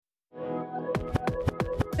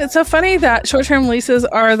It's so funny that short-term leases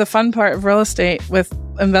are the fun part of real estate with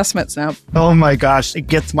investments now. Oh my gosh, it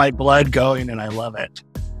gets my blood going and I love it.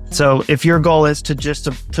 So if your goal is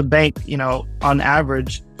to bank, on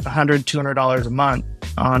average $100, $200 a month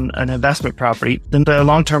on an investment property, then the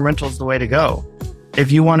long-term rental is the way to go.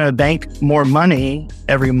 If you want to bank more money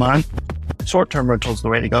every month, short-term rental is the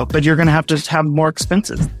way to go, but you're going to have more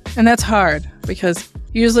expenses. And that's hard because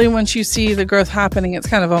usually once you see the growth happening, it's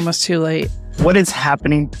kind of almost too late. What is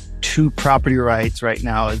happening to property rights right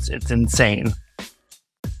now it's insane.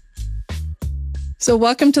 So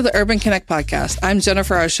welcome to the Urban Connect podcast. I'm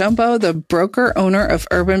Jennifer Archambault, the broker owner of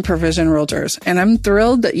Urban Provision Realtors, and I'm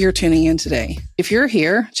thrilled that you're tuning in today. If you're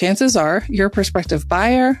here, chances are you're a prospective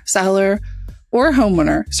buyer, seller, or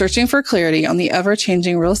homeowner searching for clarity on the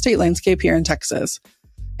ever-changing real estate landscape here in Texas.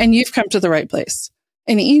 And you've come to the right place.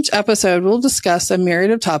 In each episode, we'll discuss a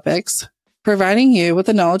myriad of topics, providing you with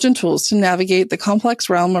the knowledge and tools to navigate the complex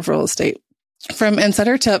realm of real estate. From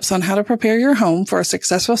insider tips on how to prepare your home for a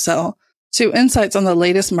successful sale, to insights on the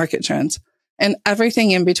latest market trends, and everything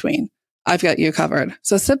in between, I've got you covered.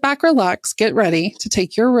 So sit back, relax, get ready to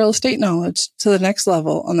take your real estate knowledge to the next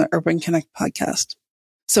level on the Urban Connect podcast.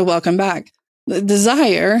 So welcome back. The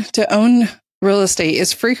desire to own real estate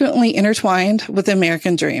is frequently intertwined with the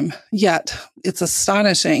American dream. Yet, it's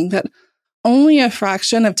astonishing that only a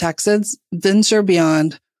fraction of Texans venture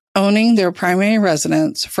beyond owning their primary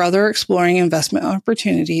residence, further exploring investment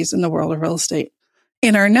opportunities in the world of real estate.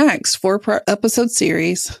 In our next 4-episode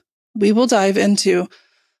series, we will dive into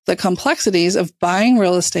the complexities of buying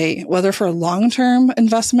real estate, whether for long-term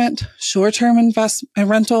investment, short-term investment,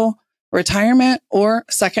 rental, retirement, or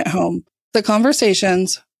second home. The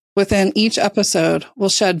conversations within each episode will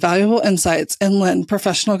shed valuable insights and lend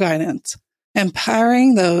professional guidance,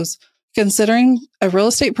 empowering those considering a real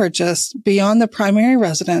estate purchase beyond the primary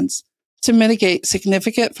residence to mitigate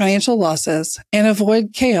significant financial losses and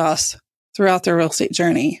avoid chaos throughout their real estate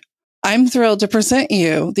journey. I'm thrilled to present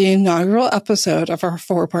you the inaugural episode of our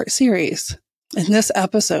 4-part series. In this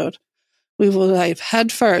episode, we will dive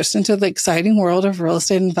headfirst into the exciting world of real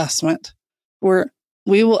estate investment, where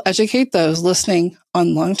we will educate those listening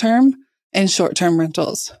on long-term and short-term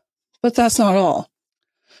rentals. But that's not all.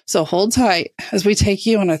 So hold tight as we take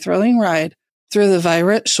you on a thrilling ride through the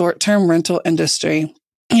vibrant short-term rental industry.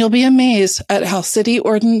 You'll be amazed at how city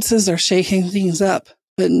ordinances are shaking things up,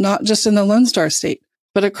 but not just in the Lone Star State,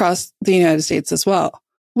 but across the United States as well.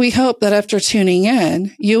 We hope that after tuning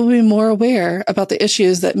in, you'll be more aware about the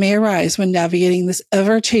issues that may arise when navigating this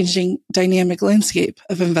ever-changing dynamic landscape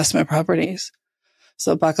of investment properties.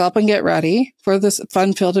 So buckle up and get ready for this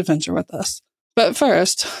fun-filled adventure with us. But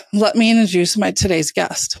first, let me introduce today's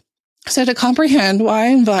guest. So to comprehend why I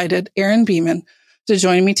invited Aaron Beeman to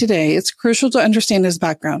join me today, it's crucial to understand his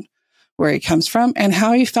background, where he comes from, and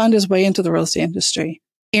how he found his way into the real estate industry.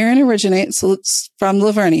 Aaron originates from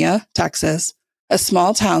Lavernia, Texas, a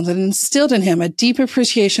small town that instilled in him a deep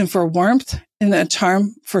appreciation for warmth and a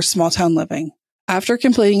charm for small town living. After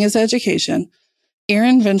completing his education,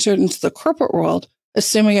 Aaron ventured into the corporate world,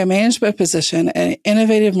 assuming a management position at an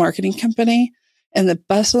innovative marketing company in the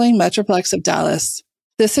bustling metroplex of Dallas.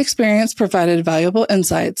 This experience provided valuable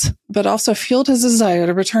insights, but also fueled his desire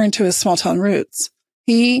to return to his small town roots.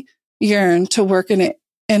 He yearned to work in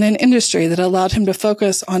an industry that allowed him to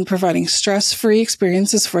focus on providing stress-free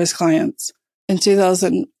experiences for his clients. In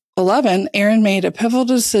 2011, Aaron made a pivotal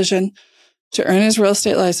decision to earn his real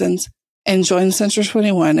estate license and join Century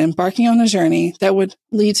 21, embarking on a journey that would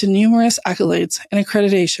lead to numerous accolades and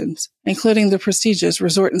accreditations, including the prestigious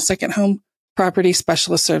Resort and Second Home Property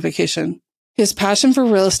Specialist certification. His passion for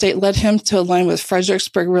real estate led him to align with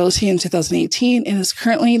Fredericksburg Realty in 2018 and is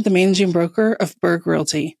currently the managing broker of Berg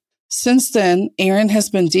Realty. Since then, Aaron has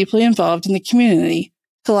been deeply involved in the community,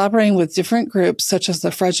 collaborating with different groups such as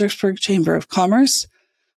the Fredericksburg Chamber of Commerce,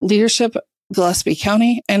 Leadership Gillespie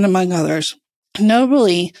County, and among others.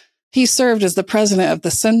 Notably, he served as the president of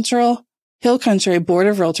the Central Hill Country Board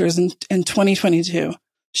of Realtors in 2022,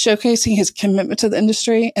 showcasing his commitment to the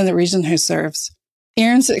industry and the region he serves.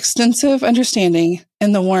 Aaron's extensive understanding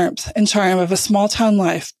and the warmth and charm of a small town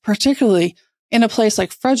life, particularly in a place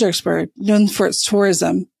like Fredericksburg, known for its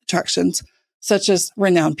tourism attractions, such as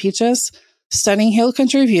renowned beaches, stunning hill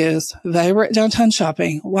country views, vibrant downtown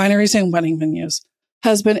shopping, wineries, and wedding venues,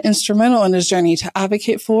 has been instrumental in his journey to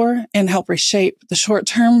advocate for and help reshape the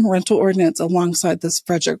short-term rental ordinance alongside this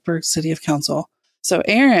Fredericksburg City of Council. So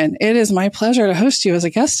Aaron, it is my pleasure to host you as a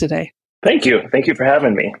guest today. Thank you. Thank you for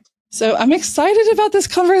having me. So I'm excited about this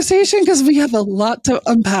conversation because we have a lot to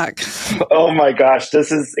unpack. Oh my gosh,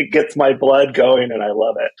 it gets my blood going and I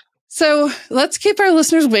love it. So let's keep our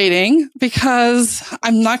listeners waiting because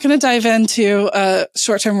I'm not going to dive into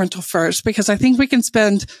short-term rental first because I think we can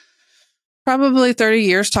spend probably 30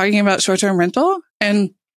 years talking about short-term rental.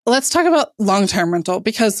 And let's talk about long-term rental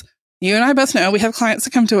because you and I both know we have clients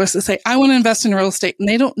that come to us and say, I want to invest in real estate, and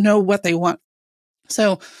they don't know what they want.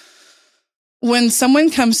 So when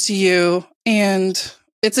someone comes to you and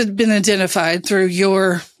it's been identified through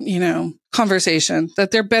your, conversation that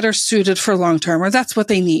they're better suited for long-term or that's what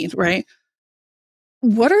they need, right?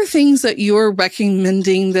 What are things that you're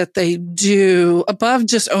recommending that they do above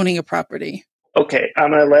just owning a property? Okay,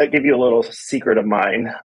 I'm going to give you a little secret of mine.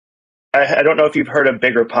 I don't know if you've heard of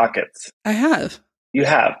Bigger Pockets. I have. You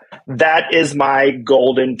have. That is my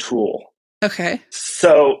golden tool. Okay.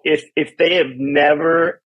 So if they have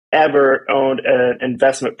never, ever owned an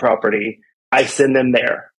investment property, I send them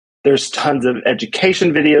there. There's tons of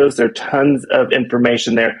education videos. There are tons of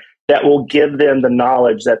information there that will give them the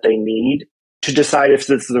knowledge that they need to decide if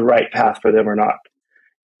this is the right path for them or not.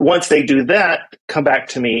 Once they do that, come back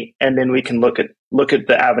to me, and then we can look at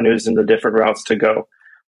the avenues and the different routes to go.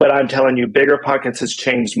 But I'm telling you, Bigger Pockets has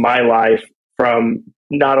changed my life from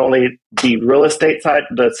not only the real estate side,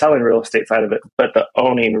 the selling real estate side of it, but the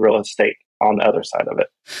owning real estate on the other side of it.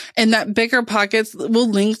 And that Bigger Pockets, we'll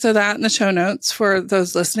link to that in the show notes for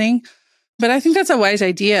those listening. But I think that's a wise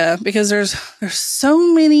idea because there's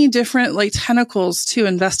so many different tentacles to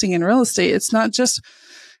investing in real estate. It's not just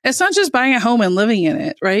buying a home and living in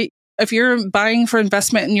it, right? If you're buying for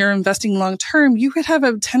investment and you're investing long term, you could have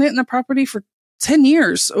a tenant in the property for 10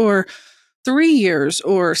 years or 3 years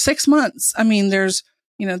or 6 months. I mean, there's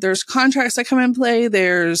contracts that come in play.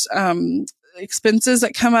 There's expenses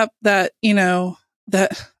that come up that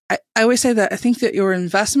I always say that I think that your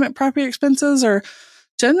investment property expenses are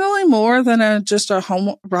generally more than just a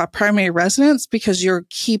home primary residence because you're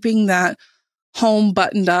keeping that home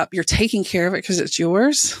buttoned up. You're taking care of it because it's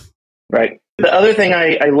yours. Right. The other thing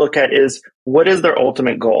I look at is what is their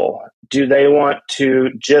ultimate goal? Do they want to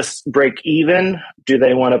just break even? Do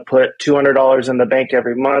they want to put $200 in the bank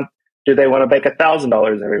every month? Do they want to make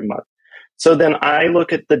 $1,000 every month? So then I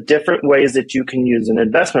look at the different ways that you can use an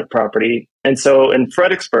investment property. And so in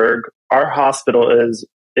Fredericksburg, our hospital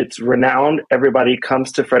it's renowned. Everybody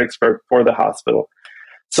comes to Fredericksburg for the hospital.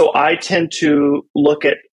 So I tend to look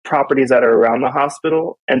at properties that are around the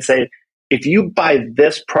hospital and say, if you buy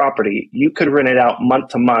this property, you could rent it out month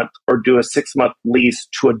to month or do a 6-month lease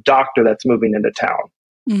to a doctor that's moving into town.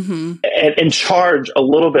 Mm-hmm. And charge a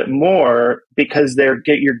little bit more because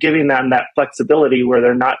you're giving them that flexibility where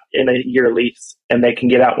they're not in a year lease and they can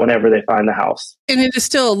get out whenever they find the house. And it is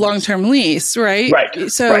still a long-term lease, right?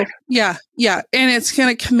 Right. So right. Yeah. And it's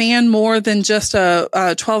going to command more than just a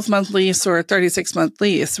 12-month lease or a 36-month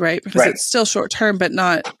lease, right? Because it's still short-term, but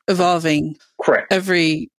not evolving Correct.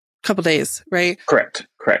 every couple days, right? Correct.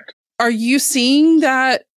 Are you seeing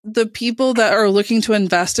that the people that are looking to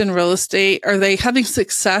invest in real estate, are they having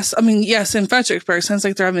success? I mean, yes, in Fredericksburg, it sounds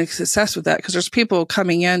like they're having success with that because there's people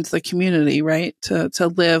coming into the community, right, to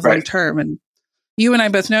live long term. And you and I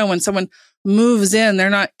both know when someone moves in, they're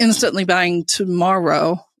not instantly buying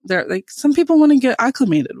tomorrow. They're some people want to get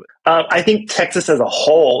acclimated with. I think Texas as a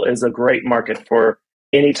whole is a great market for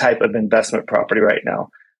any type of investment property right now.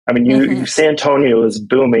 I mean, San Antonio is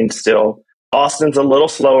booming still. Austin's a little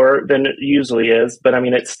slower than it usually is, but I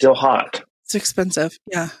mean, it's still hot. It's expensive.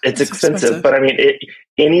 Yeah. It's expensive. But I mean,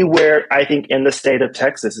 anywhere I think in the state of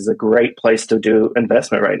Texas is a great place to do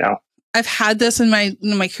investment right now. I've had this in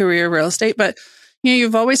my career real estate, but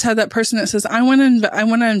you've always had that person that says, I want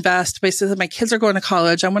to invest. Basically, my kids are going to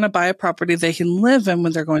college. I want to buy a property they can live in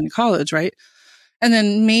when they're going to college. Right. And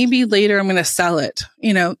then maybe later I'm going to sell it.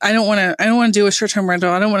 I don't want to do a short-term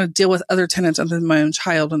rental. I don't want to deal with other tenants other than my own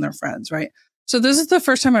child and their friends. Right. So this is the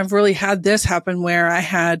first time I've really had this happen where I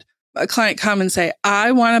had a client come and say,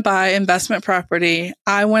 I want to buy investment property.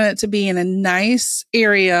 I want it to be in a nice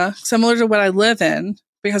area similar to what I live in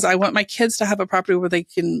because I want my kids to have a property where they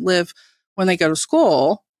can live when they go to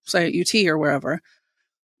school, say at UT or wherever.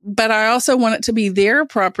 But I also want it to be their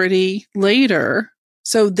property later.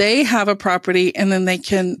 So they have a property and then they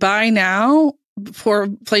can buy now before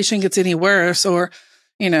inflation gets any worse or,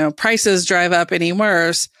 prices drive up any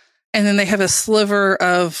worse. And then they have a sliver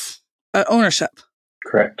of ownership.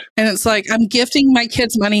 Correct. And it's like, I'm gifting my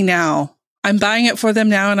kids money now. I'm buying it for them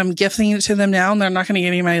now and I'm gifting it to them now and they're not going to get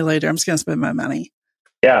any money later. I'm just going to spend my money.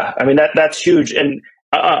 Yeah. I mean, that's huge. And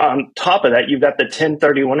on top of that, you've got the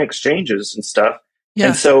 1031 exchanges and stuff. Yeah.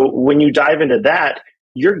 And so when you dive into that,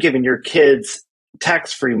 you're giving your kids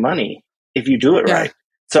tax-free money if you do it right.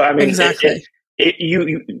 So, I mean, exactly.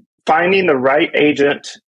 You finding the right agent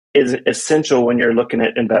is essential when you're looking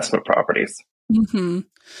at investment properties. Mm-hmm.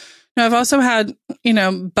 Now, I've also had,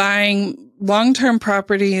 buying long-term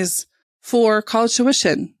properties for college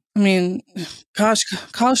tuition. I mean, gosh,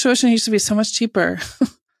 college tuition used to be so much cheaper.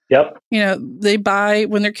 Yep. They buy,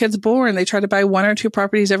 when their kid's born, they try to buy 1 or 2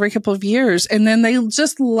 properties every couple of years. And then they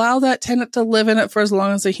just allow that tenant to live in it for as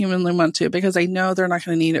long as they humanly want to, because they know they're not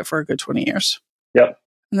going to need it for a good 20 years. Yep.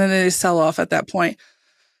 And then they sell off at that point.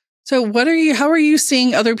 So how are you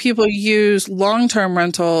seeing other people use long-term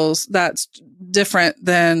rentals that's different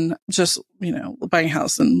than just, buying a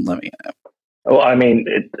house and living in it? Well, I mean,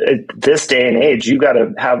 this day and age, you got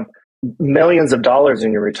to have millions of dollars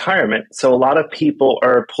in your retirement. So a lot of people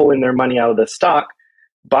are pulling their money out of the stock,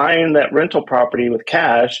 buying that rental property with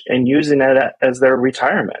cash and using it as their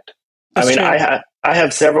retirement. That's true. I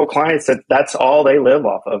have several clients that's all they live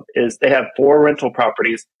off of, is they have 4 rental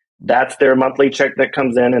properties. That's their monthly check that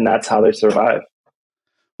comes in, and that's how they survive.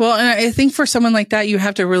 Well, and I think for someone like that, you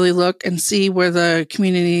have to really look and see where the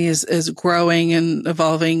community is growing and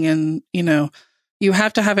evolving. And, you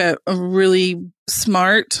have to have a really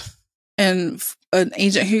smart and an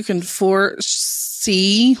agent who can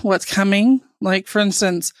foresee what's coming. Like, for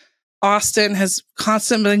instance, Austin has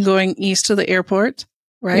constantly been going east to the airport,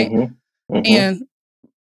 right? Mm-hmm. Mm-hmm. And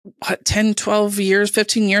 10, 12 years,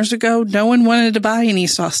 15 years ago, no one wanted to buy in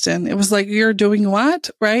East Austin. It was like, you're doing what?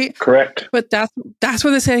 Right? Correct. But that's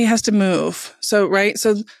where the city has to move. So, right.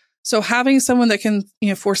 So having someone that can,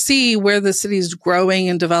 foresee where the city is growing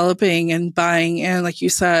and developing and buying, and like you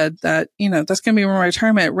said, that, that's going to be my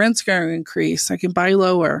retirement, rent's going to increase. I can buy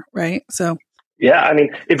lower. Right. So. Yeah. I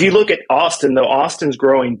mean, if you look at Austin, though, Austin's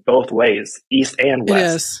growing both ways, east and west.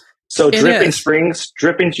 It is. So Dripping Springs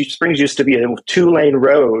used to be a 2-lane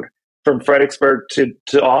road from Fredericksburg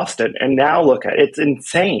to Austin, and now look at it. It's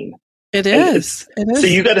insane. It is. So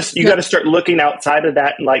you got to start looking outside of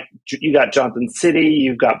that, and like you got Johnson City,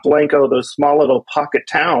 you've got Blanco, those small little pocket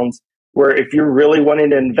towns where if you're really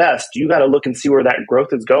wanting to invest, you got to look and see where that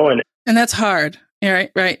growth is going. And that's hard,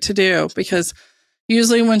 right, to do, because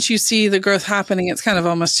usually once you see the growth happening, it's kind of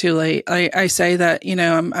almost too late. I say that,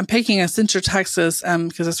 I'm picking a Central Texas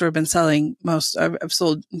because that's where I've been selling most. I've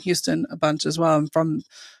sold in Houston a bunch as well. I'm from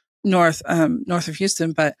north of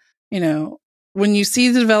Houston. But, when you see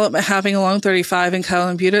the development happening along 35 in Kyle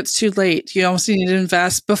and Butte, it's too late. You almost need to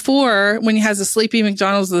invest before, when he has a sleepy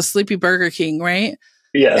McDonald's, the sleepy Burger King, right?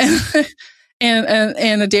 Yes.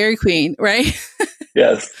 and a Dairy Queen, right?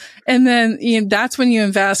 Yes. And then that's when you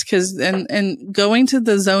invest, because and going to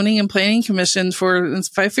the zoning and planning commission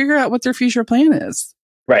if I figure out what their future plan is,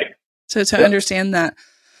 right? To understand that.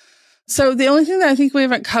 So the only thing that I think we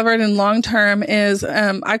haven't covered in long term is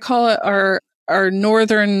I call it our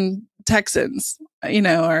northern Texans,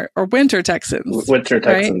 our winter Texans. Winter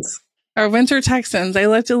Texans. Right? Our winter Texans. They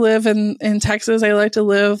like to live in Texas. They like to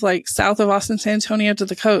live like south of Austin, San Antonio to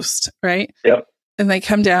the coast, right? Yep. And they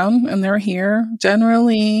come down and they're here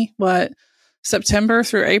generally, September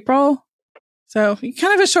through April. So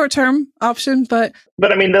kind of a short-term option, but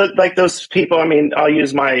I mean, those people, I mean, I'll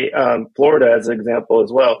use my Florida as an example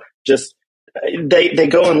as well. Just they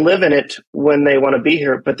go and live in it when they want to be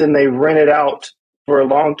here, but then they rent it out for a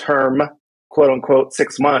long-term, quote unquote,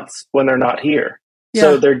 6 months when they're not here. Yeah.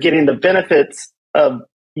 So they're getting the benefits of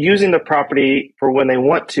using the property for when they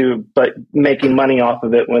want to, but making money off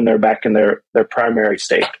of it when they're back in their primary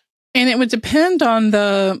state. And it would depend on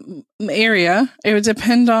the area. It would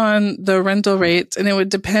depend on the rental rates, and it would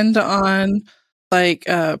depend on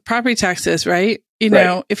property taxes, right?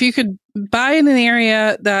 Right. If you could buy in an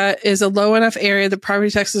area that is a low enough area, the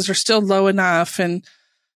property taxes are still low enough. And,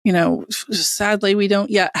 sadly, we don't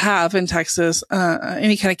yet have in Texas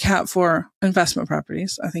any kind of cap for investment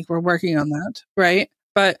properties. I think we're working on that, right?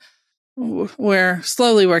 But we're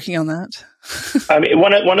slowly working on that. I mean,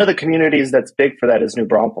 one of the communities that's big for that is New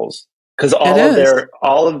Braunfels, because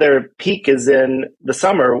all of their peak is in the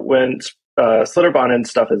summer when Slitterbahn and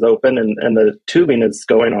stuff is open and the tubing is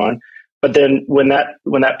going on. But then when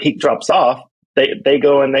that peak drops off, they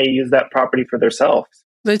go and they use that property for themselves.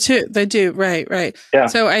 They do, right. Yeah.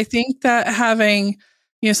 So I think that having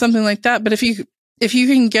something like that, but if you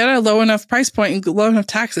can get a low enough price point and low enough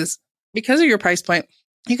taxes because of your price point,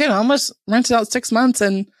 you can almost rent it out 6 months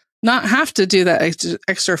and not have to do that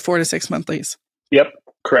extra 4 to 6 month lease. Yep,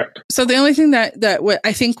 correct. So the only thing that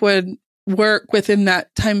I think would work within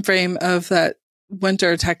that time frame of that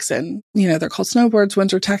winter Texan, they're called snowbirds,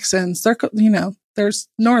 winter Texans. They're there's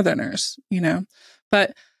northerners,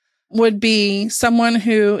 but would be someone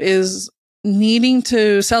who is needing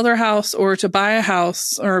to sell their house or to buy a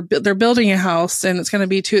house, or they're building a house and it's going to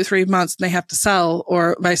be 2 to 3 months and they have to sell,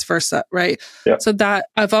 or vice versa, right? Yep. So that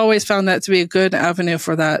I've always found that to be a good avenue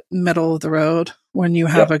for that middle of the road when you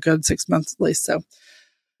have a good 6 months lease. So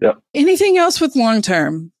anything else with long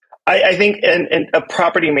term? I think and a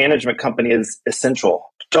property management company is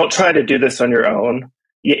essential. Don't try to do this on your own.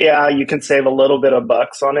 Yeah, you can save a little bit of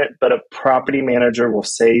bucks on it, but a property manager will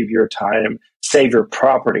save your time, save your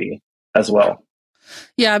property as well.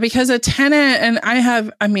 Yeah, because a tenant, and I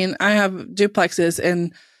have duplexes,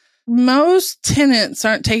 and most tenants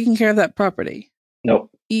aren't taking care of that property.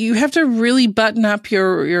 Nope. You have to really button up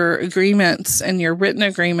your agreements and your written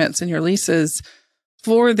agreements and your leases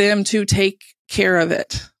for them to take care of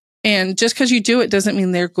it. And just because you do it doesn't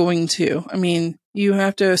mean they're going to. I mean, you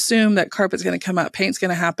have to assume that carpet's going to come up, paint's going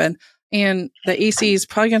to happen, and the AC is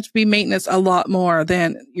probably going to be maintenance a lot more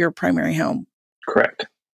than your primary home. Correct.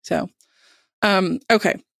 So,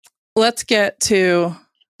 okay, let's get to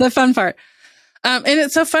the fun part. And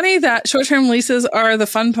it's so funny that short-term leases are the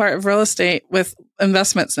fun part of real estate with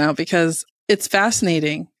investments now, because it's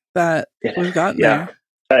fascinating that we've gotten there.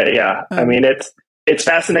 I mean, it's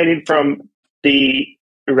fascinating from the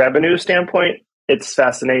revenue standpoint. It's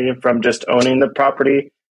fascinating from just owning the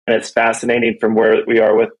property, and it's fascinating from where we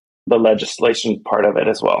are with the legislation part of it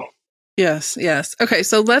as well. Yes. Okay,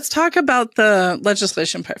 so let's talk about the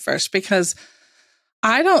legislation part first, because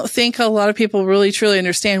I don't think a lot of people really truly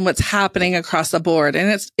understand what's happening across the board,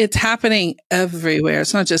 and it's happening everywhere.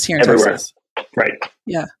 It's not just here in Texas. Right.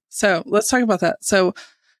 Yeah. So let's talk about that. So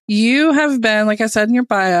you have been, like I said in your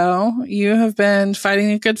bio, you have been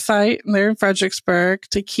fighting a good fight there in Fredericksburg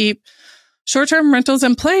to keep short-term rentals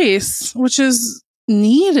in place, which is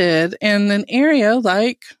needed in an area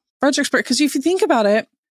like Fredericksburg. Because if you think about it,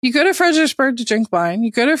 you go to Fredericksburg to drink wine,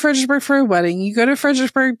 you go to Fredericksburg for a wedding, you go to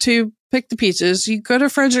Fredericksburg to pick the peaches, you go to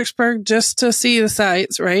Fredericksburg just to see the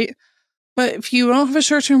sights, right? But if you don't have a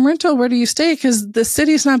short-term rental, where do you stay? Because the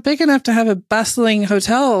city's not big enough to have a bustling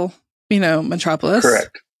hotel, metropolis.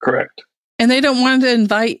 Correct. And they don't want to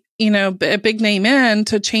invite, a big name in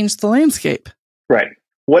to change the landscape. Right.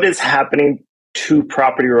 What is happening to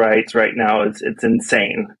property rights right now it's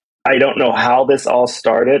insane. I don't know how this all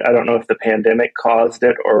started. I don't know if the pandemic caused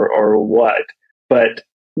it or what, but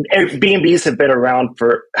Airbnbs have been around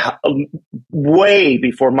for way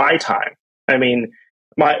before my time. I mean,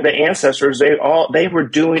 the ancestors, they were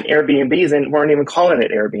doing Airbnbs and weren't even calling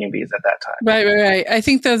it Airbnbs at that time. Right. I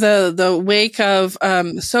think that the wake of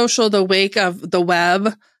the wake of the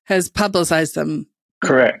web has publicized them.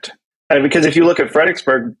 Correct. Because if you look at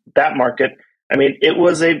Fredericksburg, that market, I mean, it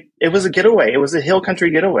was a getaway. It was a hill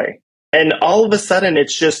country getaway. And all of a sudden,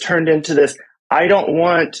 it's just turned into this, I don't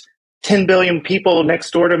want 10 billion people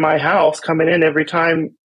next door to my house coming in every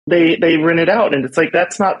time they rent it out. And it's like,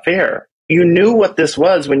 that's not fair. You knew what this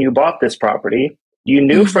was when you bought this property. You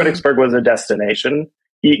knew Fredericksburg was a destination.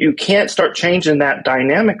 You can't start changing that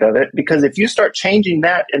dynamic of it, because if you start changing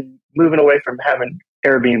that and moving away from having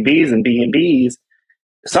Airbnbs and B&Bs,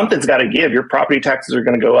 something's got to give. Your property taxes are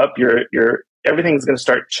going to go up. Your everything's going to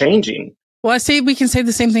start changing. Well, I say we can say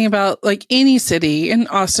the same thing about like any city. In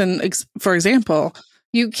Austin, for example,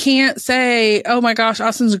 you can't say, "Oh my gosh,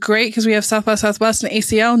 Austin's great because we have South by Southwest and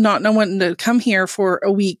ACL," not knowing to come here for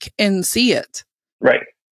a week and see it. Right.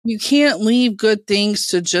 You can't leave good things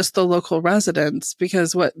to just the local residents,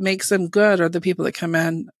 because what makes them good are the people that come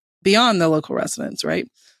in beyond the local residents, right?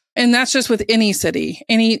 And that's just with any city,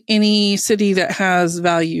 any city that has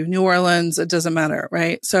value. New Orleans, it doesn't matter,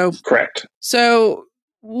 right? So correct. So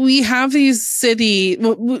we have these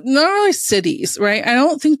not really cities, right? I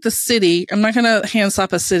don't think the city, I'm not going to hand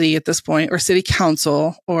slap a city at this point, or city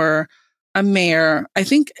council or a mayor. I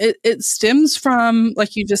think it stems from,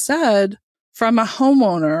 like you just said, from a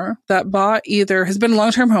homeowner that has been a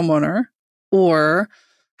long-term homeowner, or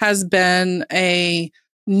has been a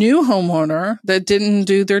new homeowner that didn't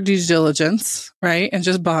do their due diligence, right? And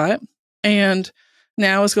just bought, and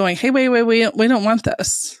now is going, hey, wait, we don't want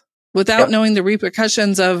this, without knowing the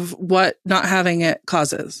repercussions of what not having it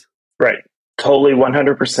causes. Right. Totally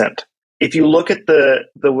 100%. If you look at the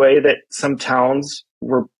way that some towns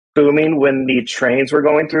were booming when the trains were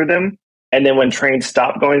going through them, and then when trains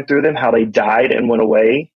stopped going through them, how they died and went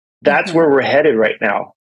away, that's where we're headed right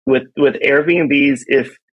now. With Airbnbs,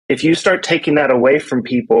 if you start taking that away from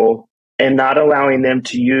people and not allowing them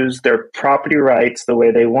to use their property rights the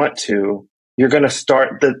way they want to, you're going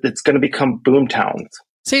to it's going to become boom towns.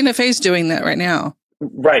 Santa Fe's doing that right now.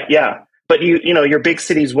 Right, yeah. But your big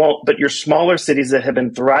cities won't, but your smaller cities that have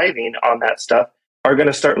been thriving on that stuff are going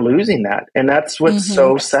to start losing that. And that's what's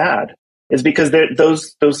so sad. is because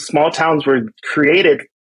those small towns were created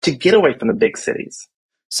to get away from the big cities.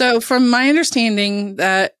 So from my understanding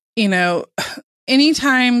that,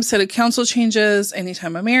 anytime city council changes,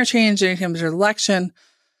 anytime a mayor changes, anytime there's an election,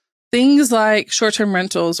 things like short-term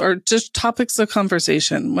rentals are just topics of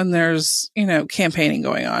conversation when there's, campaigning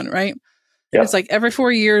going on, right? Yep. It's like every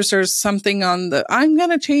 4 years, there's something on I'm going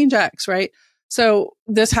to change X, right? So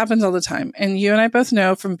this happens all the time. And you and I both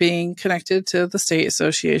know from being connected to the state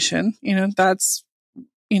association, that's,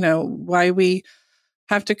 why we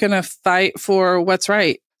have to kind of fight for what's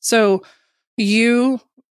right. So you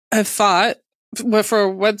have fought for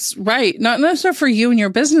what's right, not necessarily for you and your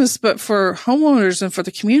business, but for homeowners and for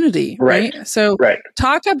the community, right? So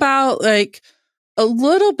talk about a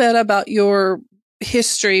little bit about your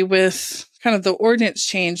history with kind of the ordinance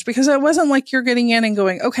change, because it wasn't like you're getting in and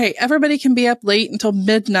going, okay, everybody can be up late until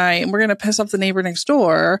midnight and we're going to piss off the neighbor next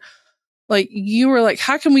door. Like you were like,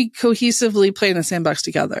 how can we cohesively play in the sandbox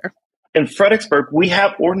together? In Fredericksburg, we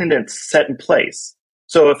have ordinance set in place.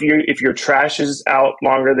 So if your trash is out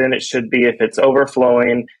longer than it should be, if it's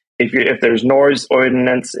overflowing, if there's noise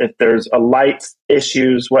ordinance, if there's a lights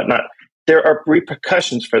issues, whatnot, there are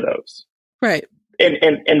repercussions for those. Right. And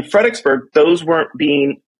in Fredericksburg, those weren't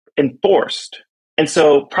being enforced. And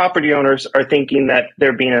so property owners are thinking that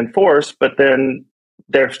they're being enforced, but then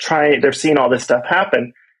they're seeing all this stuff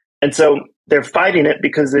happen. And so they're fighting it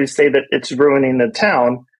because they say that it's ruining the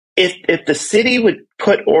town. If the city would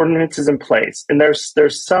put ordinances in place, and there's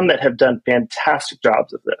some that have done fantastic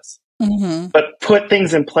jobs of this, but put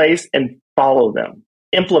things in place and follow them,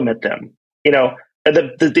 implement them.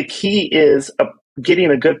 The key is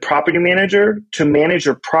getting a good property manager to manage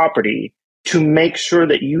your property to make sure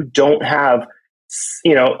that you don't have,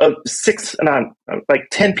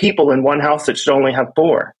 10 people in one house that should only have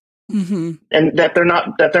 4, and that they're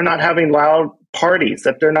not having loud parties,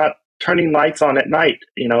 that they're not turning lights on at night.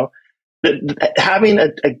 Having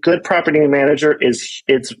a good property manager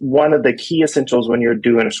it's one of the key essentials when you're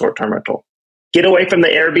doing a short-term rental. Get away from the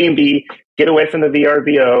Airbnb, get away from the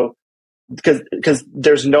VRBO, because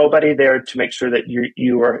there's nobody there to make sure that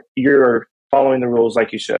you're following the rules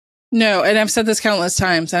like you should. No, and I've said this countless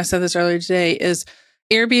times, and I said this earlier today, is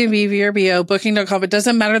Airbnb, VRBO, Booking.com, it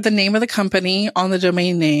doesn't matter the name of the company on the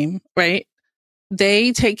domain name, right?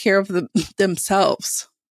 They take care of themselves.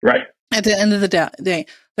 Right. At the end of the day,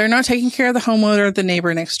 they're not taking care of the homeowner or the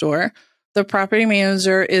neighbor next door. The property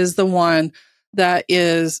manager is the one that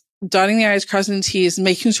is dotting the I's, crossing the T's,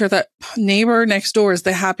 making sure that neighbor next door is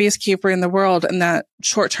the happiest keeper in the world and that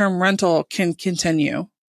short-term rental can continue.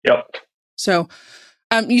 Yep. So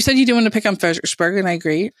you said you do want to pick on Fredericksburg, and I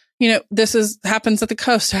agree. This happens at the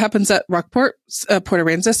coast. It happens at Rockport, Port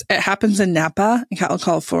Aransas. It happens in Napa, in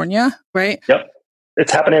California, right? Yep.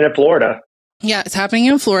 It's happening in Florida. Yeah, it's happening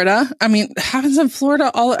in Florida. I mean, it happens in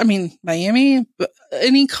Florida. Miami,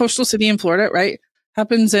 any coastal city in Florida, right?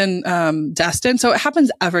 Happens in Destin. So it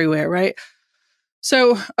happens everywhere, right?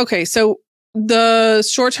 So, okay. So the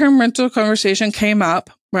short-term rental conversation came up,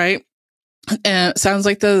 right? And it sounds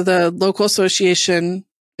like the local association,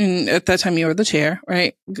 at that time you were the chair,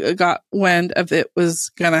 right? Got wind of it was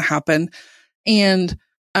going to happen. And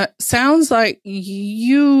sounds like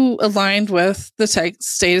you aligned with the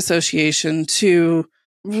state association to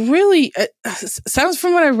really, sounds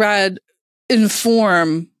from what I read,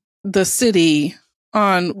 inform the city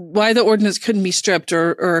on why the ordinance couldn't be stripped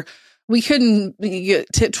or we couldn't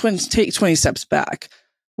take 20 steps back.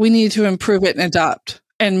 We need to improve it and adopt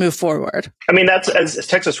and move forward. I mean, that's, as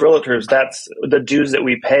Texas Realtors, that's the dues that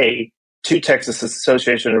we pay to Texas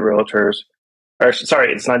Association of Realtors. Or,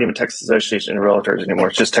 sorry, it's not even Texas Association of Realtors anymore.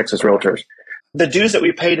 It's just Texas Realtors. The dues that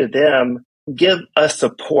we pay to them give us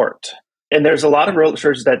support. And there's a lot of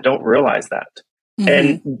realtors that don't realize that.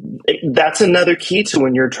 And that's another key to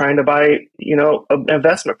when you're trying to buy, an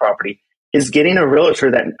investment property, is getting a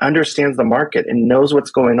realtor that understands the market and knows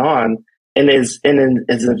what's going on and is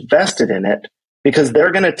invested in it, because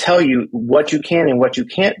they're going to tell you what you can and what you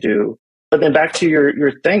can't do. But then back to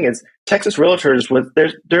your thing is Texas Realtors,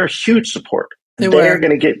 they're a huge support. They're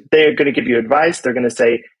going to give you advice. They're going to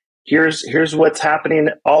say, here's what's happening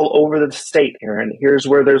all over the state here, and here's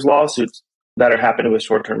where there's lawsuits that are happening with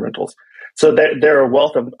short-term rentals. So they're a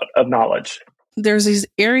wealth of knowledge. There's these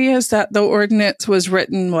areas that the ordinance was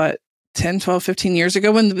written, 10, 12, 15 years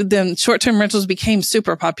ago when the short-term rentals became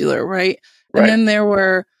super popular, right? And then there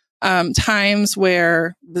were times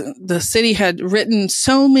where the city had written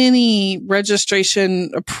so many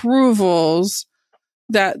registration approvals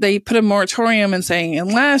that they put a moratorium and saying,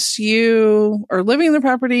 unless you are living in the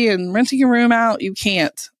property and renting a room out, you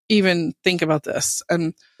can't even think about this.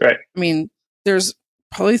 And I mean, there's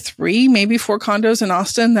probably 3, maybe 4 condos in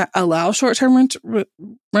Austin that allow short-term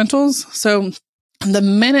rentals. So the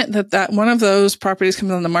minute that one of those properties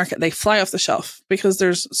comes on the market, they fly off the shelf because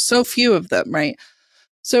there's so few of them, right?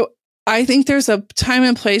 So I think there's a time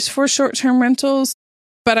and place for short-term rentals,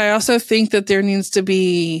 but I also think that there needs to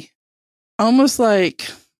be almost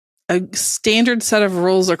like a standard set of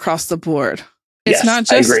rules across the board. It's not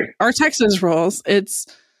just our Texas rules. It's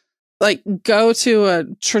like go to a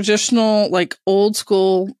traditional, like old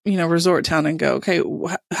school, resort town and go, okay,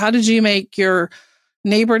 how did you make your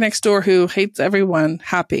neighbor next door who hates everyone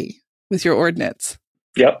happy with your ordinance?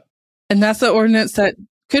 Yep. And that's the ordinance that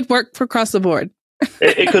could work for across the board.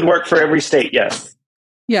 It could work for every state. Yes.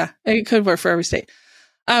 Yeah, it could work for every state.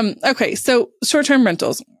 Okay. So short-term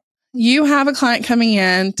rentals, you have a client coming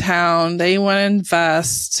in town. They want to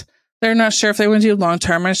invest. They're not sure if they want to do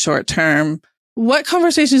long-term or short-term. What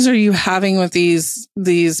conversations are you having with these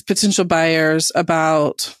potential buyers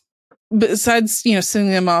about, besides,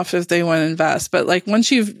 sending them off if they want to invest, but like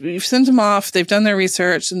once you've sent them off, they've done their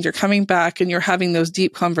research and you're coming back and you're having those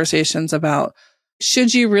deep conversations about,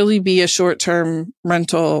 should you really be a short-term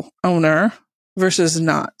rental owner versus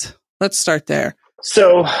not? Let's start there.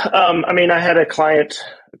 So, I had a client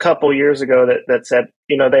a couple years ago that said,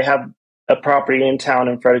 they have a property in town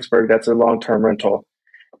in Fredericksburg that's a long-term rental.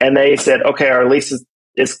 And they said, okay, our lease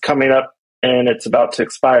is coming up and it's about to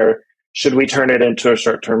expire. Should we turn it into a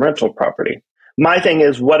short-term rental property? My thing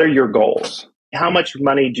is, what are your goals? How much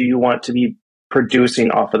money do you want to be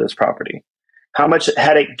producing off of this property? How much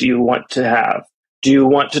headache do you want to have? Do you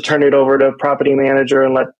want to turn it over to a property manager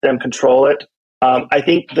and let them control it? I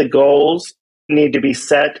think the goals need to be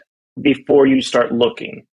set before you start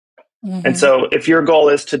looking. Mm-hmm. And so if your goal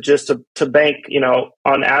is to bank,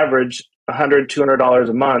 on average, $100, $200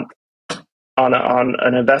 a month on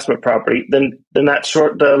an investment property, then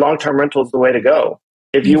the long-term rental is the way to go.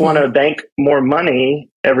 If you want to bank more money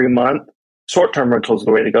every month, short-term rental is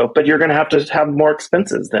the way to go. But you're going to have more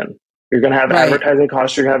expenses then. You're going to have advertising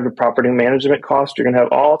costs. You're going to have your property management costs. You're going to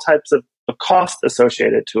have all types of costs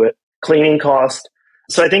associated to it, cleaning costs.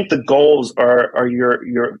 So I think the goals are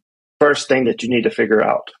your first thing that you need to figure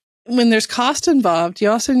out. When there's cost involved, you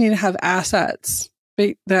also need to have assets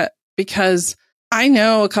because I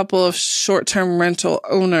know a couple of short-term rental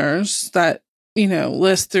owners that,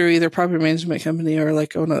 list through either property management company or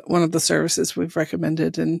like one of the services we've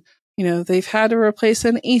recommended. And, they've had to replace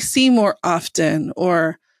an AC more often,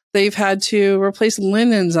 or they've had to replace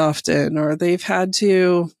linens often, or they've had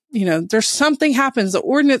to, there's something happens. The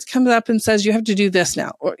ordinance comes up and says you have to do this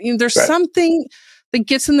now, or there's something that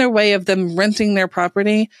gets in their way of them renting their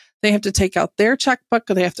property. They have to take out their checkbook,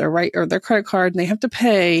 or they have to write, or their credit card, and they have to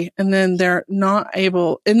pay. And then they're not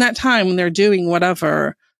able in that time when they're doing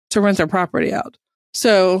whatever to rent their property out.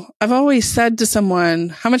 So I've always said to someone,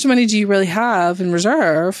 how much money do you really have in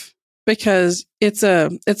reserve? Because it's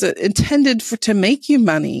intended to make you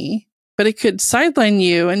money, but it could sideline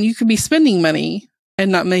you and you could be spending money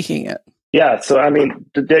and not making it. Yeah. So,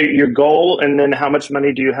 your goal and then how much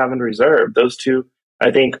money do you have in reserve? Those two, I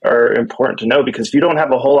think, are important to know, because if you don't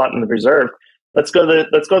have a whole lot in the reserve, let's go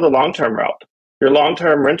the long-term route. Your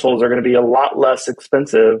long-term rentals are going to be a lot less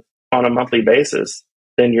expensive on a monthly basis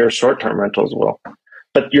than your short-term rentals will.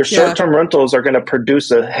 But your short-term rentals are going to produce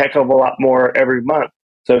a heck of a lot more every month.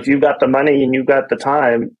 So if you've got the money and you've got the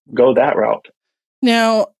time, go that route.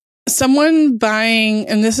 Now, someone buying,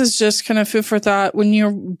 and this is just kind of food for thought, when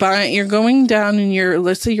you're going down and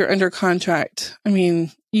let's say you're under contract.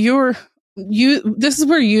 This is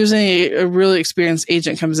where using a really experienced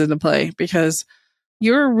agent comes into play, because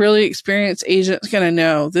your really experienced agent's going to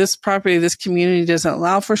know this property, this community doesn't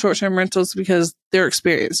allow for short-term rentals because they're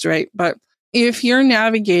experienced, right? But if you're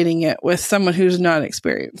navigating it with someone who's not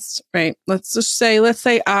experienced, right? Let's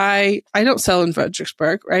say I don't sell in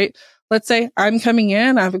Fredericksburg, right? Let's say I'm coming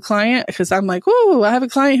in, I have a client, because I'm like, I have a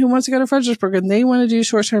client who wants to go to Fredericksburg and they want to do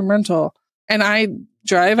short-term rental. And I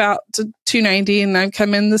drive out to 290 and I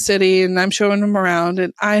come in the city and I'm showing them around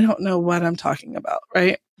and I don't know what I'm talking about,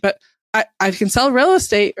 right? But I can sell real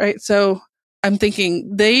estate, right? So I'm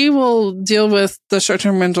thinking they will deal with the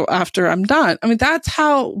short-term rental after I'm done. That's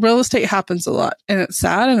how real estate happens a lot. And it's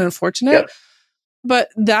sad and unfortunate. Yep. But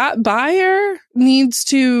that buyer needs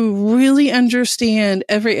to really understand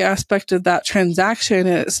every aspect of that transaction.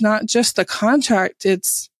 And it's not just the contract,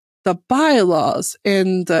 it's the bylaws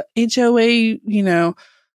and the HOA,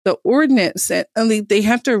 the ordinance. And they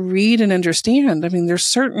have to read and understand. There's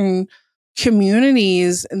certain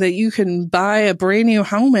communities that you can buy a brand new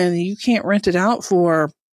home in and you can't rent it out for,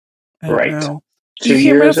 I don't know. You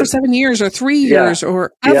can't rent it for 7 years or 3 years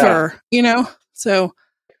or ever, So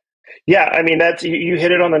Yeah, I mean that's you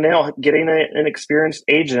hit it on the nail. Getting an experienced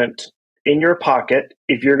agent in your pocket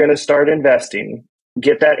if you're going to start investing.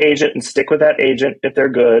 Get that agent and stick with that agent if they're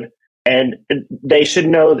good. And they should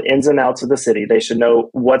know the ins and outs of the city. They should know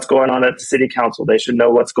what's going on at the city council. They should know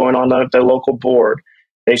what's going on at their local board.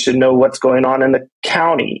 They should know what's going on in the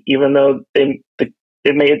county, even though the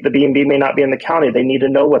B&B may not be in the county. They need to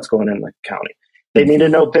know what's going on in the county. They need to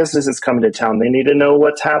know businesses coming to town. They need to know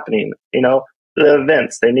what's happening. The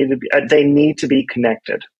events. They need to be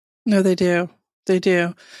connected. No, they do. They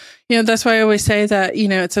do. That's why I always say that,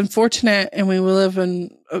 it's unfortunate, and we live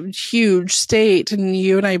in a huge state, and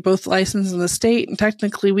you and I both licensed in the state, and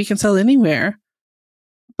technically we can sell anywhere,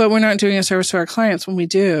 but we're not doing a service to our clients when we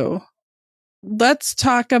do. Let's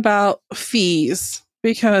talk about fees,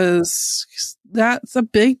 because that's a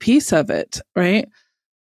big piece of it, right?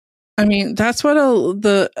 I mean, that's what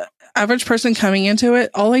the average person coming into it,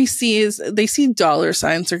 all they see is they see dollar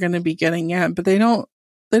signs they're going to be getting in, but they don't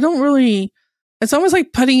really, it's almost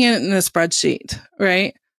like putting it in a spreadsheet,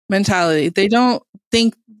 right? Mentality. They don't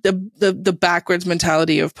think the backwards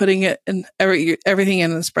mentality of putting it in everything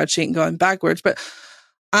in a spreadsheet and going backwards. But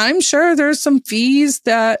I'm sure there's some fees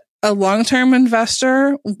that a long-term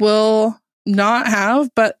investor will not have,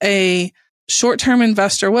 but a short-term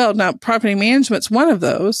investor will. Now, property management's one of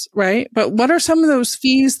those, right? But what are some of those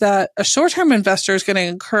fees that a short-term investor is going to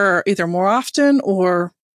incur either more often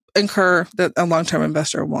or incur that a long-term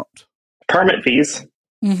investor won't? Permit fees.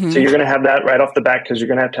 Mm-hmm. So you're going to have that right off the bat because you're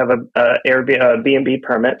going to have a B&B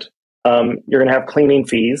permit. You're going to have cleaning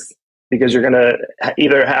fees because you're going to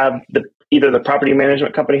either have either the property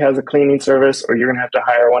management company has a cleaning service or you're going to have to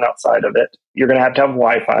hire one outside of it. You're going to have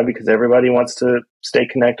Wi-Fi because everybody wants to stay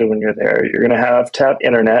connected when you're there. You're going to have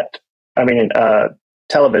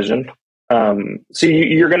television. So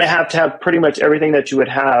you're going to have pretty much everything that you would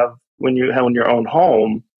have when you own your own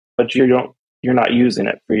home, but you're not using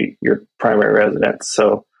it for your primary residence.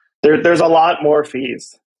 So there's a lot more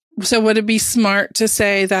fees. So would it be smart to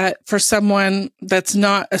say that for someone that's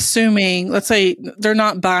not assuming, let's say they're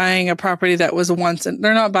not buying a property that was once,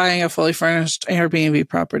 they're not buying a fully furnished Airbnb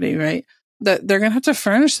property, right? That they're going to have to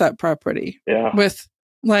furnish that property with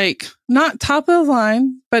not top of the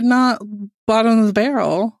line, but not bottom of the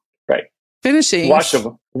barrel. Right. Finishing.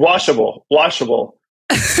 Washable.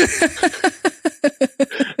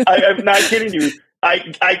 I'm not kidding you.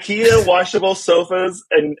 IKEA washable sofas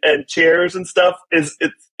and chairs and stuff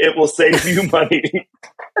it will save you money.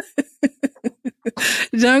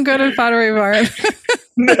 Don't go to Pottery Barn.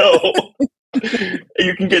 No.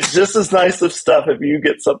 You can get just as nice of stuff if you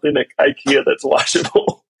get something at IKEA that's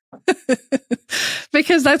washable.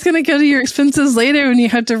 Because that's going to go to your expenses later when you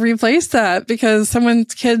have to replace that because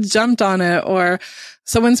someone's kid jumped on it or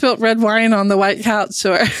someone spilled red wine on the white couch.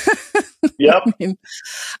 Or Yep.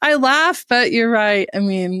 I laugh, but you're right. I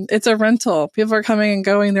mean, it's a rental. People are coming and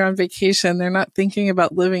going. They're on vacation. They're not thinking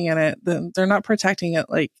about living in it. They're not protecting it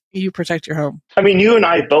like you protect your home. I mean, you and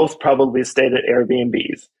I both probably stayed at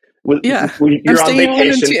Airbnbs. You're on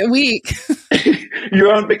vacation. A week.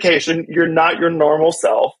 You're on vacation. You're not your normal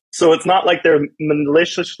self. So it's not like they're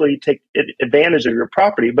maliciously take advantage of your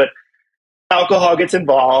property, but alcohol gets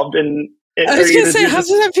involved. And I was going to say, half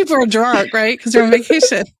the time people are drunk, right? Because they're on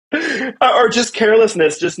vacation. Or just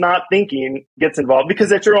carelessness, just not thinking gets involved.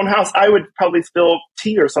 Because at your own house, I would probably spill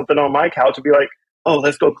tea or something on my couch and be like, oh,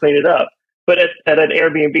 let's go clean it up. But at an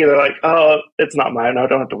Airbnb, they're like, oh, it's not mine. I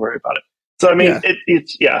don't have to worry about it. So, I mean,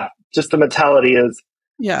 it's just the mentality is,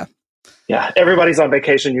 everybody's on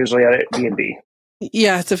vacation usually at B&B.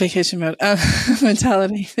 Yeah, it's a vacation mode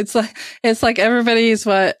mentality. It's like everybody's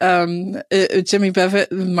what Jimmy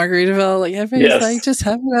Buffett, Margaritaville, like everybody's like just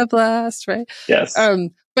having a blast, right? Yes.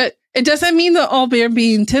 But it doesn't mean that all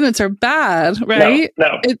Airbnb tenants are bad, right?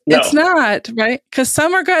 No. It's not, right? Because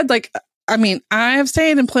some are good. Like, I mean, I have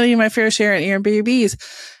stayed in plenty of my fair share at Airbnbs.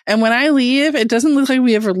 And when I leave, it doesn't look like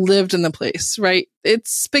we ever lived in the place, right?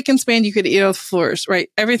 It's spick and span. You could eat off the floors, right?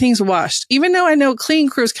 Everything's washed. Even though I know clean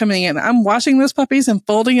crews coming in, I'm washing those puppies and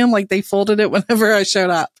folding them like they folded it whenever I showed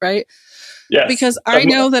up, right? Yes. Because I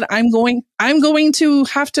know that I'm going to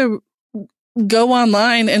have to go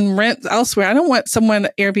online and rent elsewhere. I don't want someone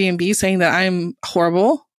at Airbnb saying that I'm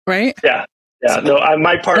horrible, right? Yeah. No,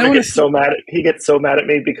 my partner gets so mad. He gets so mad at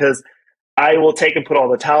me because I will take and put all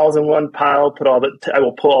the towels in one pile, I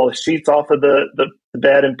will pull all the sheets off of the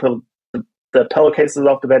bed and put the pillowcases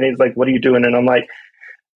off the bed. And he's like, what are you doing? And I'm like,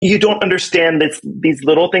 you don't understand these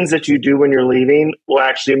little things that you do when you're leaving will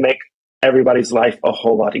actually make everybody's life a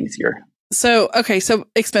whole lot easier. So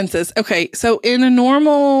expenses. Okay. So in a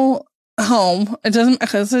normal home, it doesn't,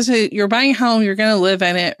 because you're buying a home, you're going to live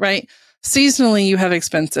in it, right? Seasonally, you have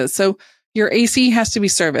expenses. So your AC has to be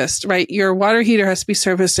serviced, right? Your water heater has to be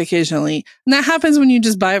serviced occasionally. And that happens when you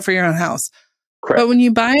just buy it for your own house. Correct. But when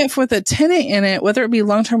you buy it with a tenant in it, whether it be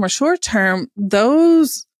long-term or short-term,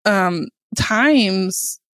 those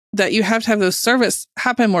times that you have to have those service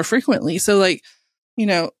happen more frequently. So like,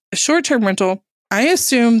 a short-term rental, I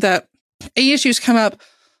assume that issues come up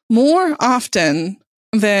more often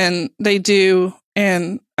than they do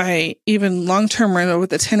in a even long-term rental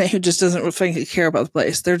with a tenant who just doesn't really care about the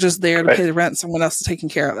place. They're just there to pay the rent. Someone else is taking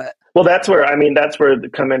care of it. Well, that's where they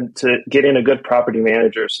come in to getting a good property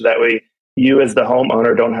manager. So that way you as the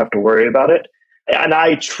homeowner don't have to worry about it. And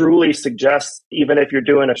I truly suggest, even if you're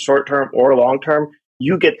doing a short-term or long-term,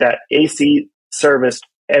 you get that AC serviced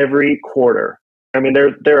every quarter. I mean,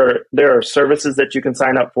 there are services that you can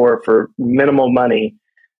sign up for minimal money,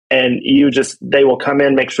 and they will come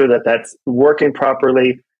in, make sure that that's working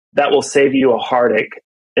properly. That will save you a heartache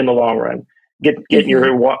in the long run. Getting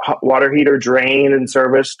your water heater drained and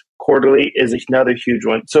serviced quarterly is another huge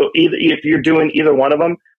one. So if you're doing either one of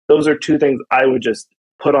them, those are two things I would just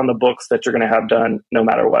put on the books that you're going to have done no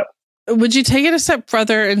matter what. Would you take it a step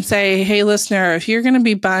further and say, hey, listener, if you're going to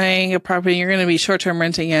be buying a property, you're going to be short-term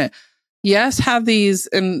renting it, yes, have these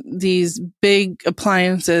big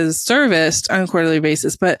appliances serviced on a quarterly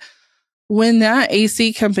basis. But when that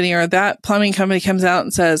AC company or that plumbing company comes out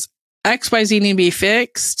and says, XYZ need to be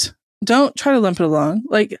fixed, don't try to limp it along.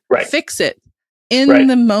 Fix it in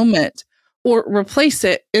the moment or replace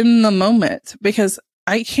it in the moment. Because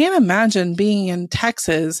I can't imagine being in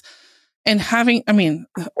Texas and having,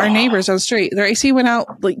 our neighbors on the street, their AC went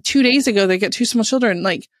out 2 days ago. They get 2 small children.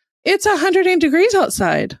 It's 108 degrees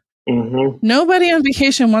outside. Mm-hmm. Nobody on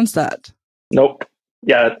vacation wants that. Nope.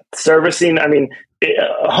 Yeah. Servicing.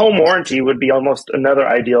 A home warranty would be almost another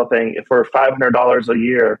ideal thing. If for $500 a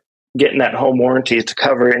year, getting that home warranty to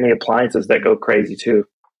cover any appliances that go crazy too.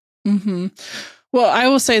 Mm-hmm. Well, I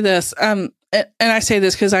will say this, and I say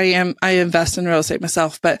this because I invest in real estate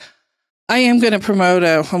myself, but I am going to promote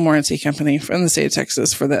a home warranty company from the state of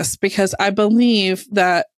Texas for this, because I believe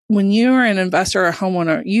that when you are an investor or a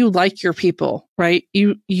homeowner, you like your people, right?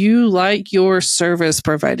 You like your service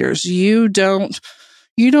providers. You don't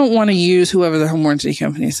want to use whoever the home warranty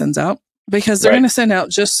company sends out, because they're going to send out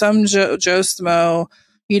just some Joe Smo.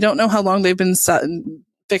 You don't know how long they've been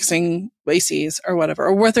fixing ACs or whatever,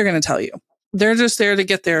 or what they're going to tell you. They're just there to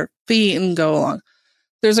get their fee and go along.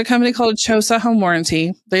 There's a company called Chosa Home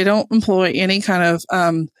Warranty. They don't employ any kind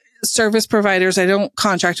of service providers. They don't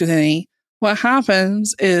contract with any. What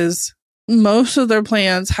happens is most of their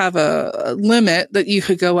plans have a limit that you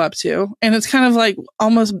could go up to. And it's kind of like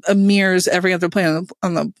almost mirrors every other plan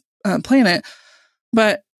on the planet.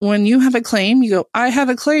 But when you have a claim, you go, I have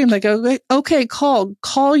a claim. They go, okay,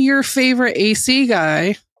 call your favorite AC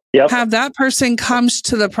guy. Yep. Have that person comes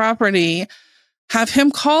to the property, have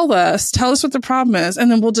him call us, tell us what the problem is,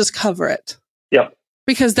 and then we'll just cover it. Yep.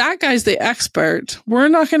 Because that guy's the expert. We're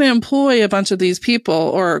not going to employ a bunch of these people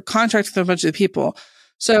or contract with a bunch of people.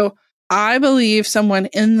 So I believe someone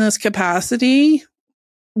in this capacity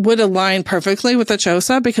would align perfectly with the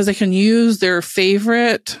Chosa, because they can use their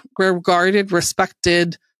favorite, regarded,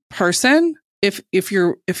 respected person. If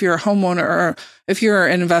you're a homeowner, or if you're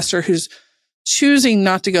an investor who's choosing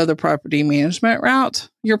not to go the property management route,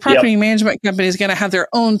 your property management company is going to have their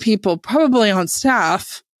own people probably on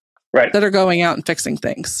staff that are going out and fixing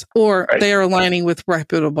things, or they are aligning with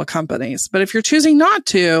reputable companies. But if you're choosing not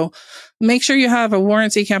to, make sure you have a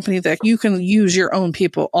warranty company that you can use your own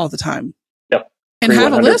people all the time. Yep. And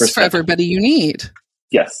have a list for everybody you need.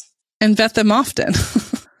 Yes. And vet them often.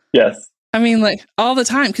 Yes. All the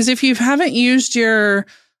time. Because if you haven't used your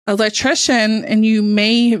electrician and you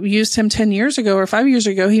may have used him 10 years ago or 5 years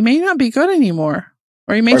ago, he may not be good anymore.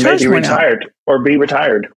 Or he may charge more now. Or be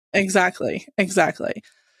retired. Exactly.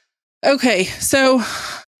 Okay. So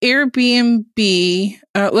Airbnb,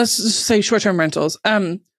 let's just say short-term rentals.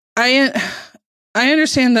 I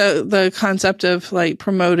understand the concept of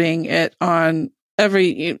promoting it on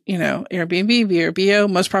every, Airbnb, VRBO.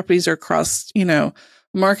 Most properties are cross,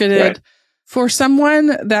 marketed. Right. For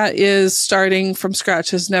someone that is starting from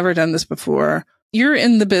scratch, has never done this before, you're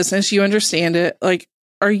in the business, you understand it.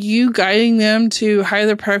 Are you guiding them to hire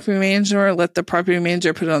the property manager, or let the property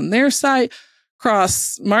manager put it on their site,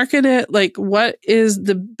 cross market it? What is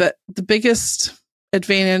the biggest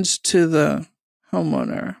advantage to the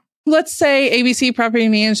homeowner? Let's say ABC Property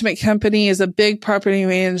Management Company is a big property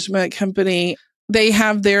management company. They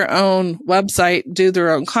have their own website, do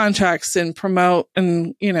their own contracts, and promote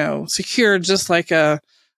and, secure, just like a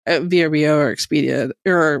VRBO or Expedia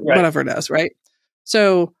or whatever it is, right?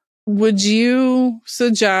 So would you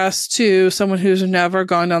suggest to someone who's never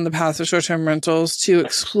gone down the path of short-term rentals to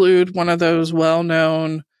exclude one of those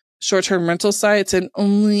well-known short-term rental sites and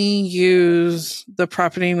only use the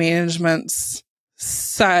property management's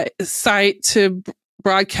site to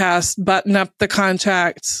broadcast, button up the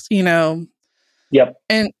contracts, Yep.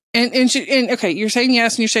 And okay, you're saying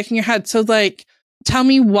yes and you're shaking your head. So like, tell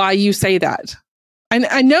me why you say that.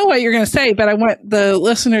 I know what you're going to say, but I want the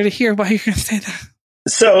listener to hear why you're going to say that.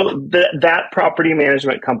 So that property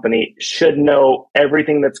management company should know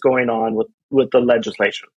everything that's going on with the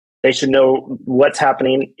legislation. They should know what's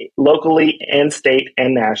happening locally and state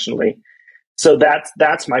and nationally. So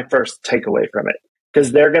that's my first takeaway from it,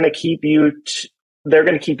 because they're going to keep you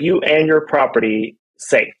and your property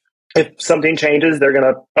safe. If something changes,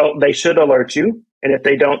 they should alert you, and if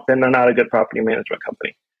they don't, then they're not a good property management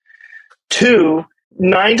company. 2,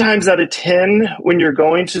 9 times out of 10, when you're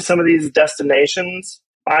going to some of these destinations,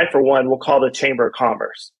 I, for one, will call the Chamber of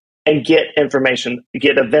Commerce and get information,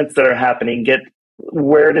 get events that are happening, get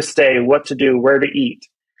where to stay, what to do, where to eat.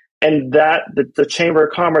 And that the Chamber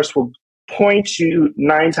of Commerce will point you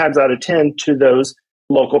 9 times out of 10 to those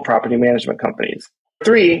local property management companies.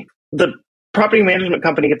 3, the property management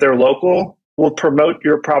company, if they're local, will promote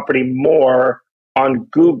your property more on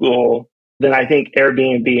Google than I think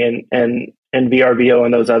Airbnb and VRBO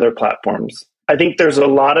and those other platforms. I think there's a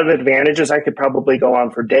lot of advantages. I could probably go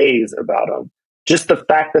on for days about them. Just the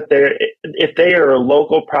fact that if they are a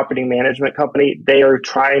local property management company, they are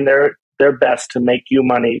trying their best to make you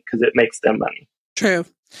money because it makes them money. True.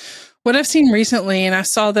 What I've seen recently, and I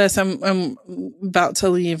saw this, I'm about to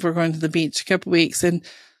leave. We're going to the beach a couple weeks, and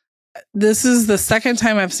this is the second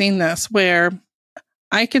time I've seen this, where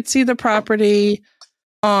I could see the property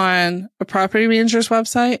on a property manager's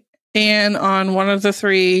website and on one of the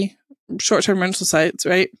 3 short-term rental sites,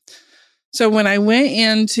 right? So when I went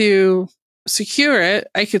in to secure it,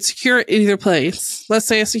 I could secure it either place. Let's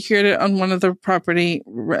say I secured it on one of the property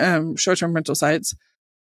short-term rental sites.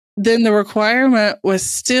 Then the requirement was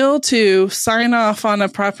still to sign off on a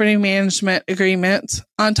property management agreement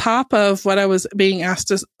on top of what I was being asked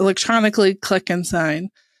to electronically click and sign.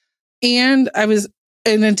 And I was,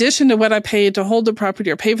 in addition to what I paid to hold the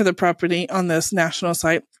property or pay for the property on this national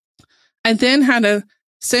site, I then had to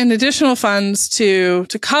send additional funds to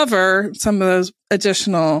cover some of those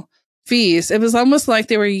additional fees. It was almost like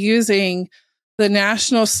they were using the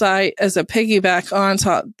national site as a piggyback on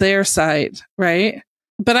top their site, right?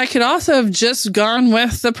 But I could also have just gone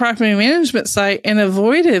with the property management site and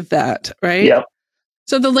avoided that, right? Yep.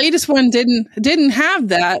 So the latest one didn't have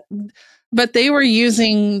that, but they were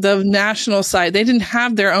using the national site. They didn't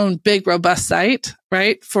have their own big, robust site,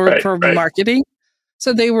 right? For marketing.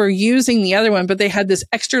 So they were using the other one, but they had this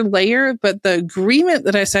extra layer. But the agreement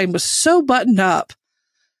that I signed was so buttoned up.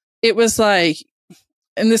 It was like,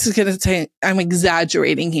 and this is going to say, I'm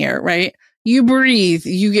exaggerating here, right? You breathe,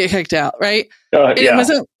 you get kicked out, right? Yeah.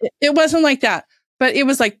 It wasn't like that, but it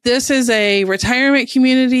was like, this is a retirement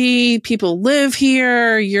community. People live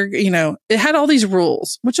here. It had all these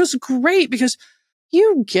rules, which was great because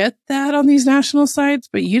you get that on these national sites,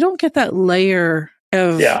 but you don't get that layer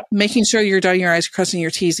of making sure you're dotting your I's, crossing your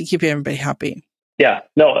T's, and keeping everybody happy. Yeah,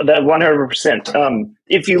 no, that 100%.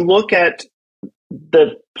 If you look at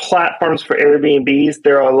the platforms for Airbnbs,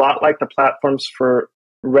 they're a lot like the platforms for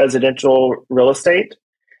residential real estate.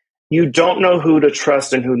 You don't know who to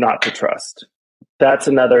trust and who not to trust. That's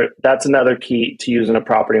another key to using a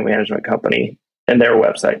property management company and their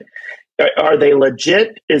website. Are they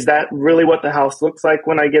legit? Is that really what the house looks like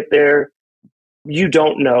when I get there? You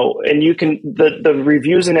don't know. And you can, the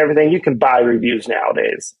reviews and everything, you can buy reviews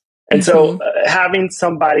nowadays. And so having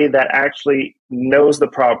somebody that actually knows the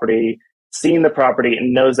property, seen the property,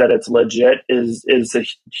 and knows that it's legit is a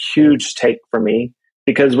huge take for me.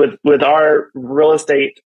 Because with our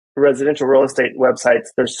residential real estate websites,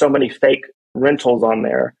 there's so many fake rentals on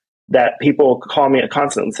there that people call me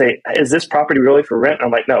constantly and say, "Is this property really for rent?" I'm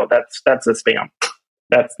like, "No, that's a spam.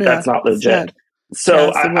 That's not legit." Sad.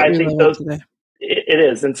 So I think it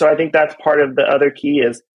is. And so I think that's part of the other key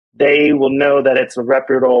is they will know that it's a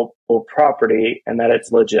reputable property and that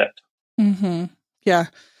it's legit. Mm-hmm. Yeah.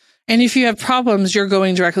 And if you have problems, you're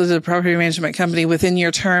going directly to the property management company within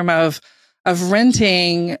your term of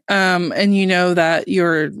renting. And you know that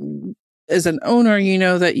as an owner, you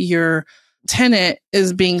know that your tenant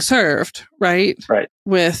is being served, right? Right.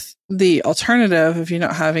 With the alternative, if you're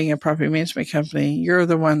not having a property management company, you're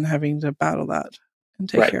the one having to battle that and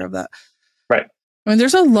take care of that. Right. I mean,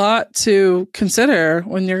 there's a lot to consider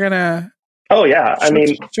when you're going to. Oh, yeah. I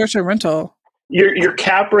mean, short-term rental. Your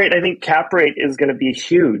cap rate, I think cap rate is going to be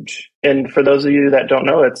huge. And for those of you that don't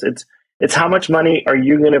know, it's how much money are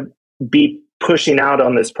you going to be pushing out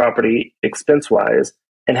on this property expense wise,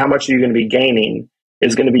 and how much are you going to be gaining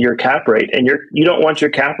is going to be your cap rate. And you don't want your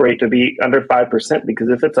cap rate to be under 5%, because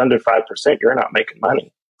if it's under 5%, you're not making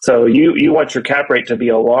money. So you want your cap rate to be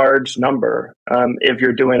a large number if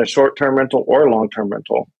you're doing a short-term rental or a long-term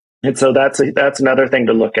rental. And so that's another thing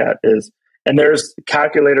to look at and there's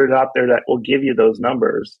calculators out there that will give you those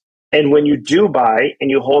numbers. And when you do buy and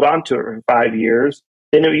you hold on to it for 5 years,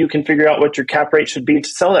 then you can figure out what your cap rate should be to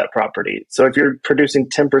sell that property. So if you're producing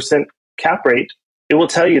 10% cap rate, it will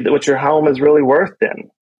tell you that what your home is really worth then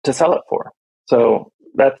to sell it for. So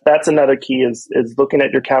that's another key is looking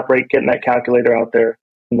at your cap rate, getting that calculator out there,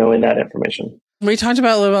 knowing that information. We talked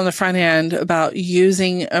about a little on the front end about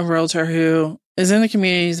using a realtor who is in the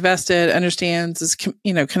community, is vested, understands, is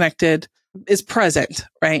connected, is present,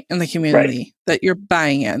 right, in the community that you're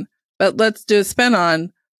buying in. But let's do a spin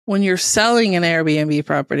on when you're selling an Airbnb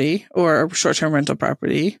property or a short-term rental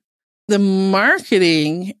property. The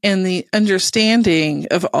marketing and the understanding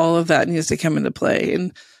of all of that needs to come into play.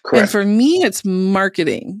 And for me, it's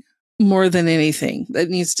marketing more than anything that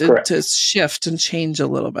needs to shift and change a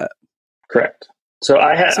little bit. Correct. So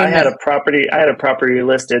I had a property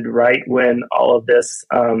listed right when all of this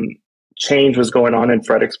change was going on in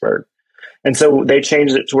Fredericksburg. And so they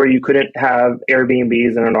changed it to where you couldn't have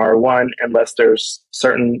Airbnbs in an R1 unless there's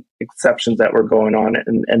certain exceptions that were going on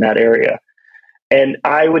in that area. And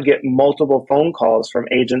I would get multiple phone calls from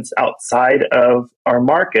agents outside of our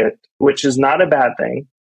market, which is not a bad thing,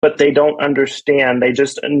 but they don't understand. They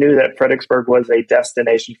just knew that Fredericksburg was a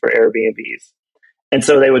destination for Airbnbs. And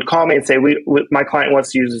so they would call me and say, my client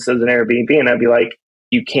wants to use this as an Airbnb. And I'd be like,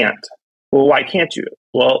 you can't. Well, why can't you?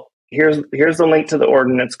 Well, here's the link to the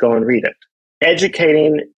ordinance. Go and read it.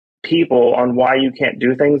 Educating people on why you can't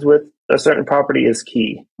do things with a certain property is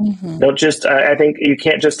key. Mm-hmm. Don't just, I think you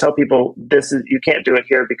can't just tell people you can't do it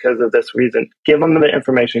here because of this reason. Give them the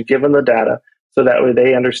information, give them the data, so that way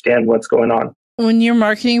they understand what's going on. When you're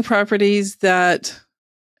marketing properties and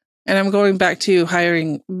I'm going back to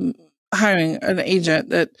hiring an agent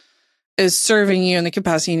that is serving you in the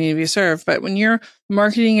capacity you need to be served. But when you're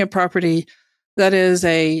marketing a property that is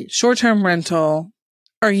a short-term rental,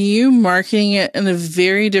 are you marketing it in a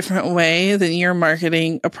very different way than you're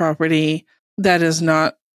marketing a property that is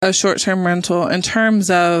not a short-term rental in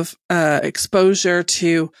terms of exposure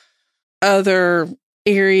to other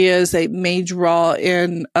areas that may draw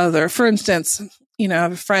in for instance, I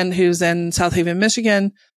have a friend who's in South Haven,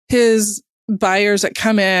 Michigan. His buyers that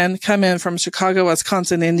come in from Chicago,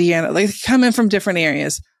 Wisconsin, Indiana. They come in from different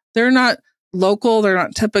areas. They're not local. They're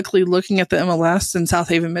not typically looking at the MLS in South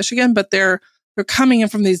Haven, Michigan, but they're coming in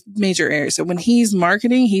from these major areas. So when he's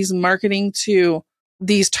marketing to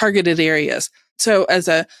these targeted areas. So as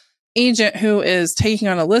a agent who is taking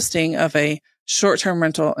on a listing of a short-term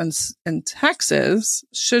rental in Texas,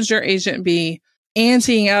 should your agent be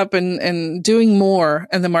anteing up and doing more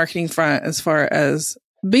in the marketing front as far as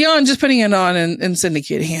beyond just putting it on and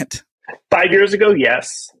syndicating it? 5 years ago,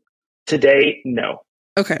 yes. Today, no.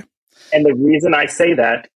 Okay. And the reason I say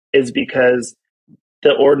that is because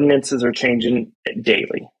the ordinances are changing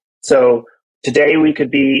daily. So today we could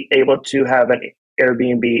be able to have an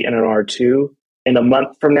Airbnb in an R2. In a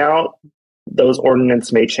month from now, those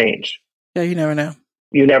ordinances may change. Yeah, you never know.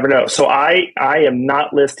 You never know. So I am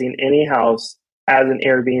not listing any house as an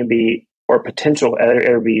Airbnb or potential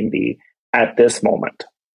Airbnb at this moment.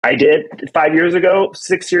 I did 5 years ago,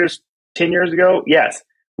 6 years, 10 years ago. Yes,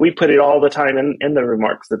 we put it all the time in the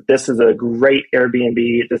remarks that this is a great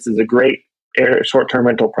Airbnb. This is a great short-term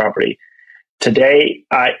rental property. Today,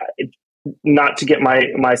 not to get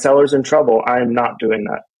my sellers in trouble, I'm not doing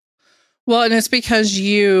that. Well, and it's because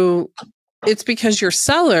your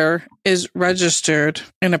seller is registered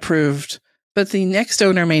and approved, but the next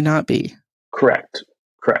owner may not be. Correct.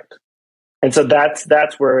 And so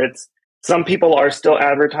that's where some people are still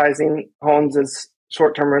advertising homes as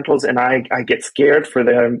short-term rentals, and I get scared for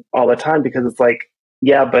them all the time because it's like,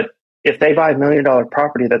 yeah, but if they buy $1 million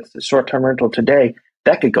property that's a short-term rental today,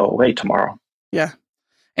 that could go away tomorrow. Yeah.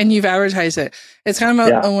 And you've advertised it. It's kind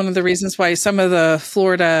of one of the reasons why some of the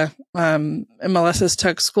Florida MLSs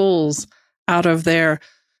took schools out of their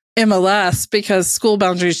MLS, because school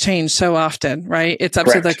boundaries change so often, right? It's up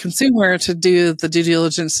to the consumer to do the due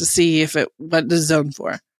diligence to see what it's zoned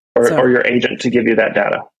for. Or your agent to give you that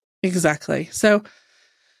data. Exactly. So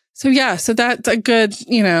that's a good,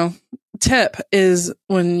 tip is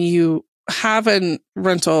when you have a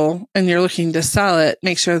rental and you're looking to sell it,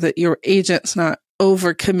 make sure that your agent's not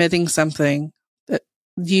overcommitting something that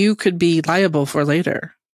you could be liable for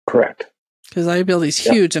later. Correct. because liability is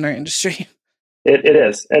huge in our industry. It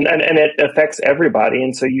is, and it affects everybody,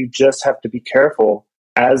 and so you just have to be careful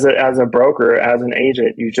as a broker, as an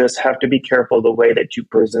agent. You just have to be careful the way that you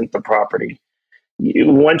present the property.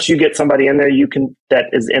 Once you get somebody in there, that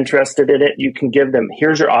is interested in it, you can give them,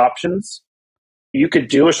 here's your options. You could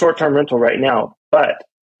do a short-term rental right now, but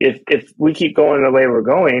if we keep going the way we're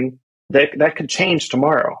going, that could change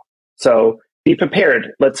tomorrow. So be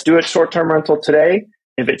prepared. Let's do a short-term rental today.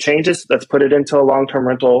 If it changes, let's put it into a long-term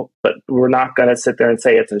rental, but we're not going to sit there and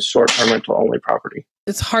say it's a short-term rental only property.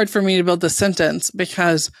 It's hard for me to build the sentence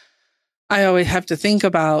because I always have to think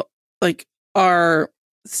about, like, our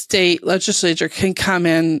state legislature can come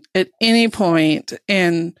in at any point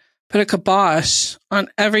and put a kibosh on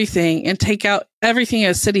everything and take out everything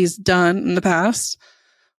a city's done in the past,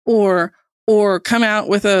 or come out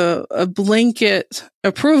with a blanket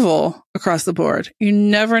approval across the board. You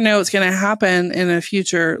never know what's going to happen in a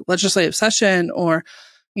future legislative session, or,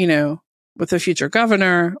 with a future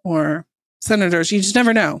governor or senators. You just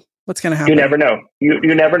never know what's going to happen. You never know.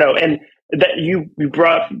 You never know. And that you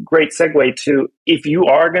brought great segue to, if you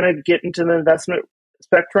are going to get into the investment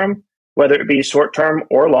spectrum, whether it be short term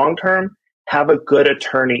or long term, have a good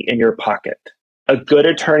attorney in your pocket. A good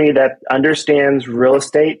attorney that understands real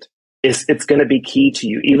estate it's going to be key to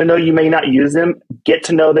you. Even though you may not use them, get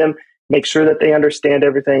to know them, make sure that they understand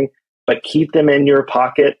everything, but keep them in your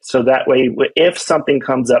pocket so that way, if something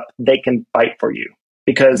comes up, they can fight for you.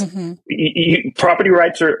 Because property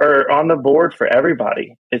rights are on the board for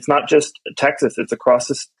everybody. It's not just Texas, it's across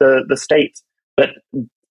the states. But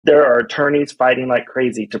there are attorneys fighting like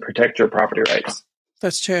crazy to protect your property rights.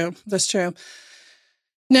 That's true.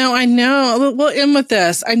 Now, I know, we'll end with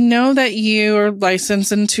this. I know that you are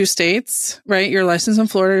licensed in 2 states, right? You're licensed in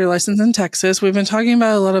Florida, you're licensed in Texas. We've been talking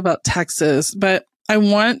about a lot about Texas, but I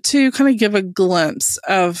want to kind of give a glimpse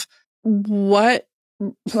of what,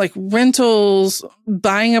 like, rentals,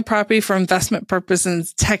 buying a property for investment purposes in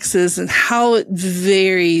Texas, and how it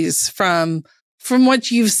varies from what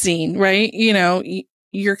you've seen, right? You're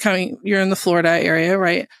in the Florida area,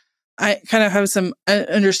 right? I kind of have some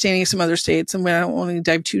understanding of some other states, and I don't want to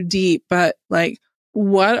dive too deep, but, like,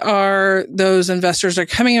 what are those investors that are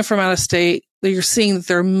coming in from out of state that you're seeing that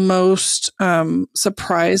they're most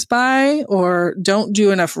surprised by or don't do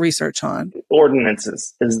enough research on?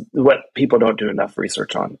 Ordinances is what people don't do enough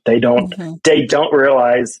research on. They don't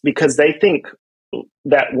realize, because they think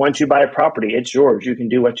that once you buy a property, it's yours. You can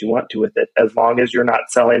do what you want to with it, as long as you're not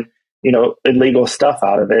selling illegal stuff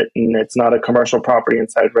out of it, and it's not a commercial property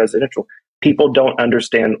inside residential. People don't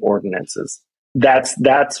understand ordinances.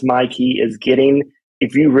 That's my key, is getting,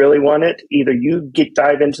 if you really want it, either you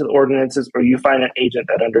dive into the ordinances or you find an agent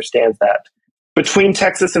that understands that. Between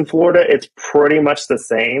Texas and Florida, it's pretty much the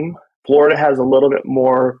same. Florida has a little bit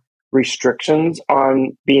more restrictions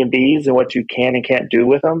on B&Bs and what you can and can't do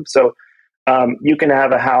with them. So you can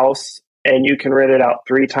have a house and you can rent it out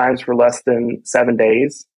 3 times for less than 7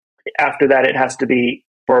 days. After that, it has to be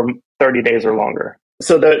for 30 days or longer.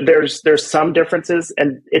 So there's some differences,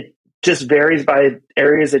 and it just varies by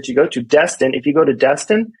areas that you go to. Destin, if you go to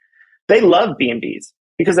Destin, they love B&Bs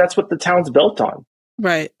because that's what the town's built on.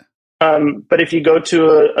 Right. But if you go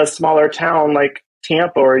to a smaller town like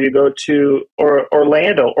Tampa, or you go to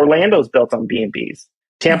Orlando's built on B&Bs.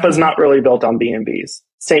 Tampa's not really built on B&Bs.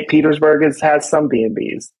 St. Petersburg has some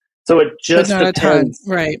B&Bs. So it just depends. A ton.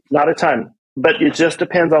 Right. Not a ton. But it just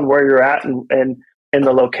depends on where you're at and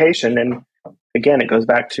the location. And again, it goes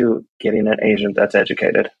back to getting an agent that's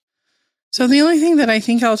educated. So the only thing that I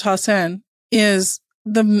think I'll toss in is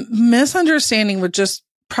the misunderstanding with just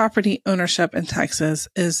property ownership in Texas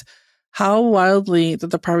is how wildly that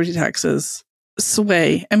the property taxes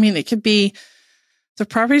sway. I mean, it could be the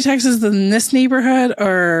property taxes in this neighborhood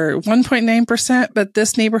are 1.9%, but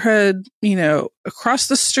this neighborhood, across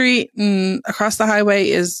the street and across the highway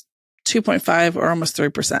is 2.5 or almost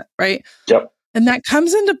 3%, right? Yep. And that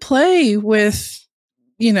comes into play with,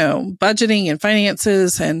 budgeting and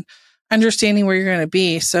finances and understanding where you're going to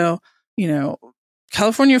be. So,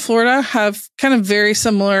 California, Florida have kind of very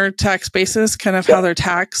similar tax basis, kind of how they're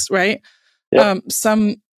taxed, right? Yep.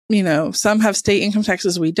 Some have state income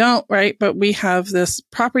taxes, we don't, right? But we have this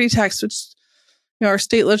property tax, which, our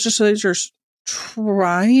state legislature's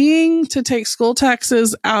trying to take school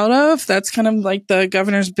taxes out of. That's kind of like the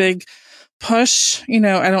governor's big push. I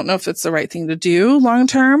don't know if it's the right thing to do long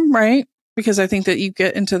term, right? Because I think that you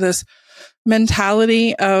get into this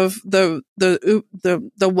mentality of the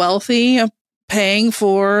wealthy of paying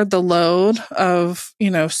for the load of,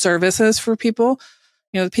 services for people.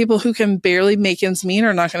 The people who can barely make ends meet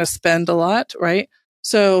are not going to spend a lot, right?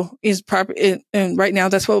 So is property, and right now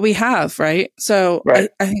that's what we have, right? So Right.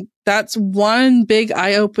 I think that's one big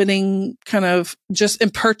eye-opening kind of just in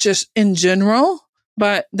purchase in general,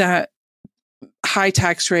 but that high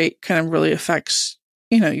tax rate kind of really affects,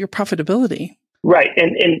 your profitability. Right.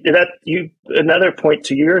 And that another point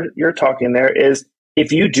to your talking there is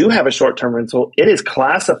if you do have a short-term rental, it is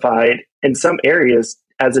classified in some areas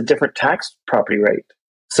as a different tax property rate.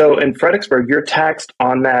 So in Fredericksburg, you're taxed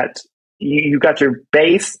on that. You got your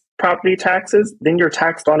base property taxes, then you're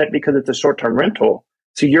taxed on it because it's a short-term rental.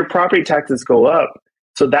 So your property taxes go up.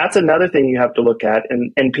 So that's another thing you have to look at,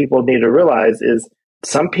 and people need to realize is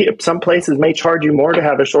some places may charge you more to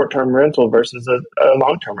have a short-term rental versus a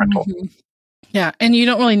long-term rental. Mm-hmm. Yeah, and you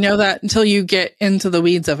don't really know that until you get into the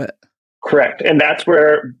weeds of it. Correct. And that's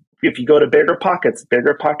where, if you go to Bigger Pockets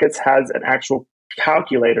has an actual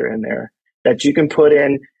calculator in there that you can put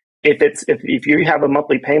in. If you have a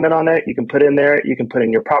monthly payment on it, you can put in there, you can put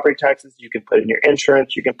in your property taxes, you can put in your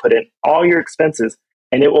insurance, you can put in all your expenses,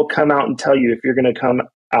 and it will come out and tell you if you're going to come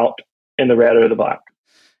out in the red or the black.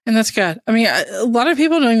 And that's good. I mean, a lot of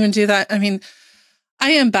people don't even do that. I mean,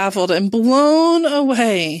 I am baffled and blown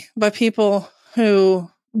away by people who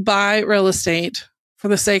buy real estate for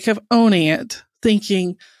the sake of owning it,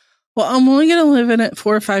 thinking, well, I'm only going to live in it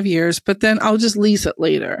 4 or 5 years, but then I'll just lease it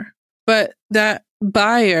later. But that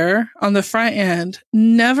buyer on the front end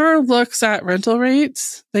never looks at rental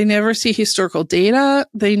rates. They never see historical data.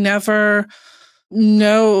 They never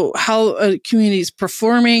know how a community is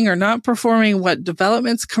performing or not performing, what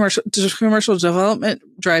developments, commercial development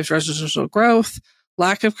drives residential growth.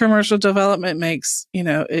 Lack of commercial development makes,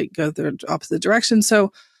 it go the opposite direction.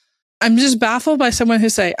 So I'm just baffled by someone who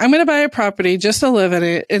say, I'm going to buy a property just to live in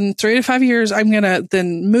it. In 3 to 5 years, I'm going to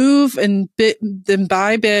then move and then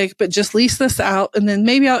buy big, but just lease this out. And then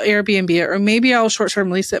maybe I'll Airbnb it, or maybe I'll short-term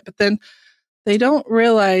lease it. But then they don't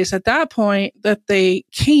realize at that point that they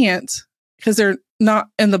can't, because they're not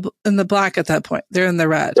in the black at that point. They're in the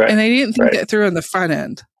red. Right. And they didn't think that through on the front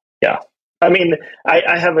end. Yeah. I mean,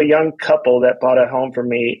 I have a young couple that bought a home for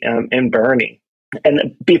me in Boerne.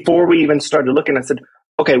 And before we even started looking, I said,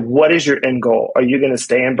 okay, what is your end goal? Are you going to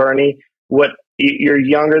stay in Boerne? You're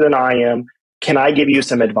younger than I am. Can I give you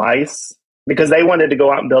some advice? Because they wanted to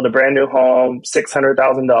go out and build a brand new home,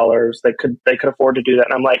 $600,000. They could afford to do that.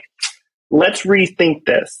 And I'm like, let's rethink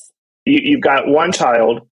this. You've got one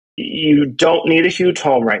child. You don't need a huge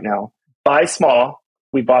home right now. Buy small.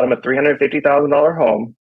 We bought them a $350,000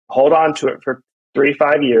 home. Hold on to it for 3 to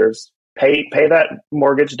 5 years. Pay that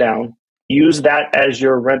mortgage down. Use that as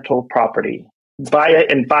your rental property. Buy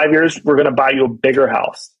it in 5 years. We're going to buy you a bigger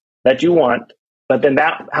house that you want. But then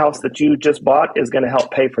that house that you just bought is going to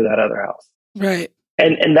help pay for that other house. Right.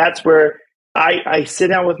 And that's where I sit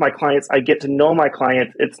down with my clients. I get to know my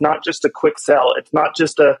clients. It's not just a quick sell. It's not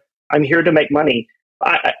just I'm here to make money.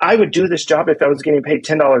 I would do this job if I was getting paid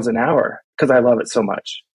 $10 an hour because I love it so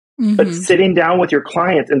much. Mm-hmm. But sitting down with your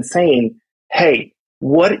clients and saying, hey,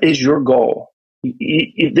 what is your goal?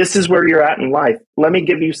 This is where you're at in life. Let me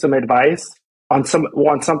give you some advice on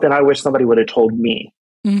something I wish somebody would have told me.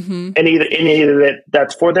 Mm-hmm. And either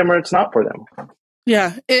that's for them or it's not for them.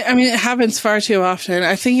 Yeah. It happens far too often.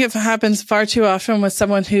 I think it happens far too often with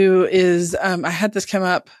someone who is, I had this come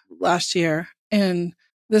up last year, and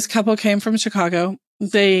this couple came from Chicago.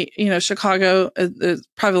 Chicago is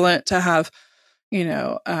prevalent to have,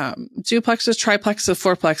 duplexes, triplexes,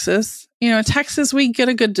 fourplexes. In Texas, we get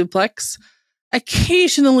a good duplex.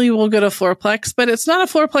 Occasionally we'll get a fourplex, but it's not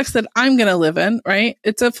a fourplex that I'm going to live in, right?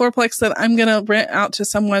 It's a fourplex that I'm going to rent out to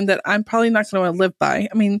someone that I'm probably not going to live by.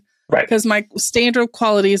 Right. Because my standard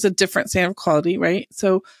quality is a different standard quality, right?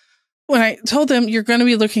 So when I told them you're going to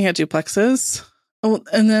be looking at duplexes,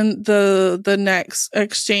 and then the next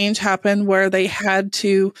exchange happened where they had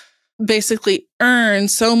to basically earn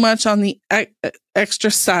so much on the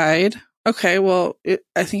extra side. Okay, well,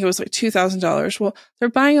 I think it was like $2,000. Well, they're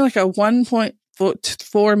buying like a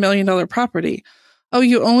 $1.4 million property. Oh,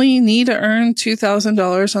 you only need to earn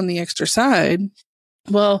 $2,000 on the extra side.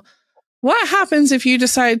 Well, what happens if you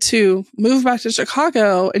decide to move back to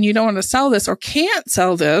Chicago and you don't want to sell this or can't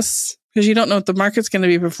sell this because you don't know what the market's going to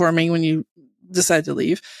be performing when you decide to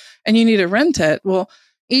leave and you need to rent it? Well,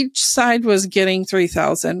 each side was getting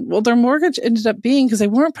 $3,000. Well, their mortgage ended up being, because they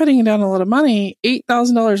weren't putting down a lot of money,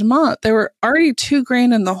 $8,000 a month. They were already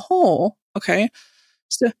 $2,000 in the hole. Okay.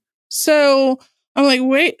 So I'm like,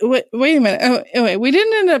 wait a minute. Anyway, we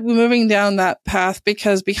didn't end up moving down that path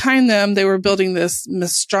because behind them, they were building this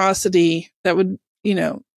monstrosity that would,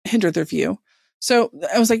 hinder their view. So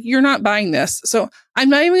I was like, you're not buying this. So I'm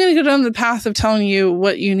not even going to go down the path of telling you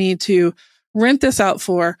what you need to rent this out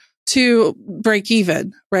for. to break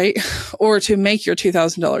even, right? Or to make your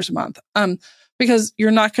 $2,000 a month. Because you're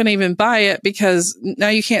not going to even buy it because now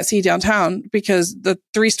you can't see downtown because the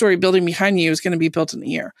 3-story building behind you is going to be built in a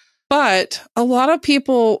year. But a lot of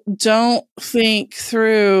people don't think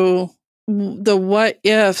through the what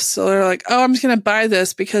ifs. So they're like, oh, I'm just going to buy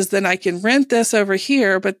this because then I can rent this over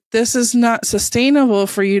here. But this is not sustainable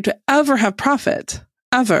for you to ever have profit,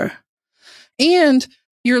 ever. And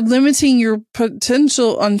you're limiting your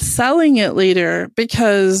potential on selling it later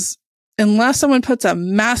because unless someone puts a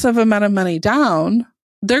massive amount of money down,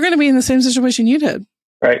 they're going to be in the same situation you did.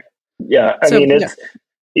 Right. Yeah. I mean, it's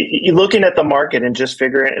you're looking at the market and just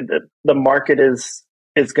figuring that the market is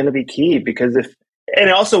going to be key because and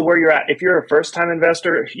also where you're at, if you're a first time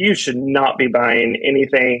investor, you should not be buying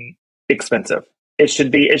anything expensive. It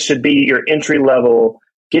should be your entry level,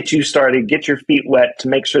 get you started, get your feet wet to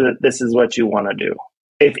make sure that this is what you want to do.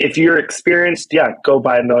 If you're experienced, go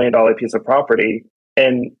buy $1 million piece of property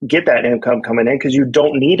and get that income coming in because you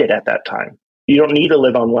don't need it at that time. You don't need to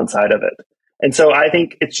live on one side of it. And so I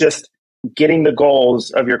think it's just getting the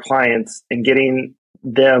goals of your clients and getting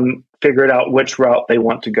them figured out which route they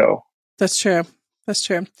want to go. That's true. That's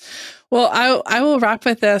true. Well, I will wrap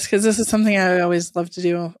with this because this is something I always love to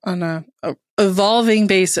do on a evolving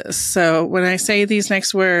basis. So when I say these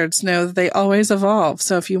next words, know that they always evolve.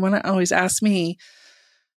 So if you want to always ask me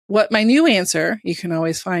what my new answer, you can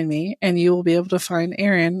always find me, and you will be able to find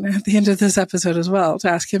Aaron at the end of this episode as well to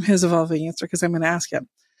ask him his evolving answer because I'm going to ask him.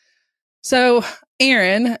 So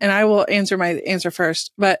Aaron, and I will answer my answer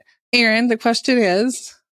first, but Aaron, the question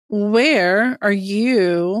is, where are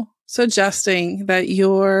you suggesting that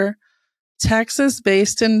your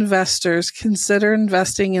Texas-based investors consider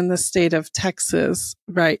investing in the state of Texas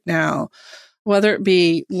right now, whether it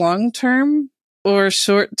be long-term or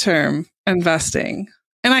short-term investing?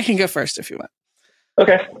 And I can go first if you want.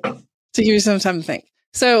 Okay. To give you some time to think.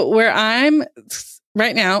 So where I'm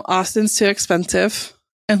right now, Austin's too expensive.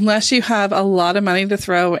 Unless you have a lot of money to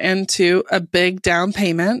throw into a big down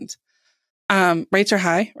payment. Rates are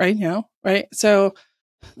high right now, right? So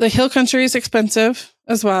the hill country is expensive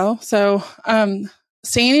as well. So San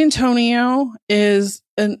Antonio is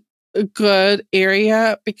a good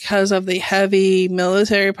area because of the heavy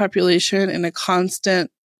military population and a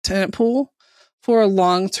constant tenant pool for a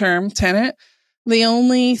long-term tenant. The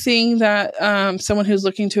only thing that someone who's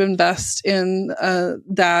looking to invest in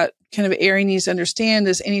that kind of area needs to understand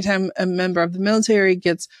is anytime a member of the military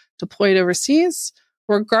gets deployed overseas,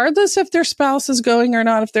 regardless if their spouse is going or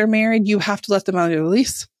not, if they're married, you have to let them out of the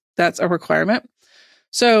lease. That's a requirement.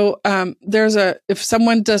 So if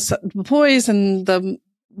someone deploys and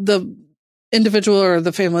the individual or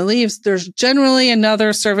the family leaves, there's generally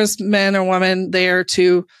another serviceman or woman there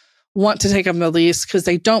to want to take up the lease because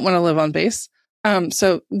they don't want to live on base. And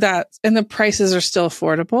the prices are still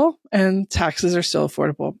affordable and taxes are still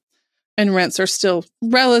affordable and rents are still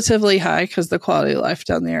relatively high because the quality of life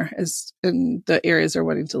down there is in the areas they're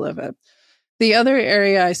wanting to live in. The other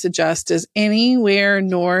area I suggest is anywhere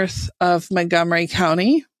north of Montgomery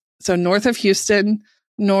County. So north of Houston,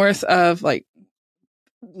 north of like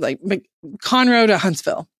Conroe to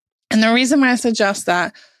Huntsville. And the reason why I suggest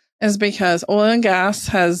that is because oil and gas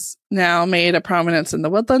has now made a prominence in the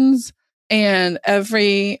Woodlands. And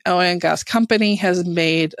every oil and gas company has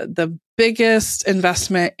made the biggest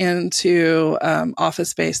investment into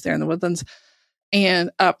office space there in the Woodlands.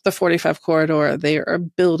 And up the 45 corridor, they are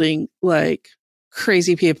building like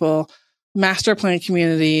crazy people, master plan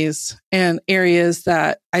communities, and areas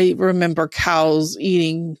that I remember cows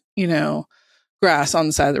eating, grass on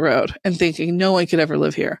the side of the road and thinking no one could ever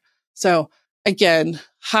live here. So again,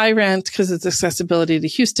 high rent because it's accessibility to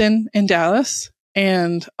Houston and Dallas.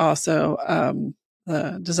 And also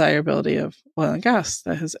the desirability of oil and gas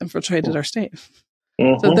that has infiltrated our state.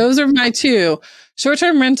 Mm-hmm. So those are my two.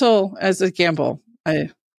 Short-term rental as a gamble. I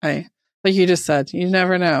like you just said, you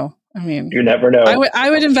never know. I mean, you never know. I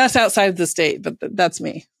would invest outside of the state, but that's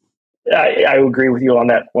me. I agree with you on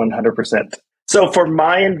that 100%. So for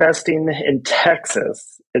my investing in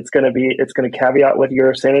Texas, it's going to caveat with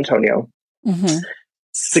your San Antonio. Mm-hmm.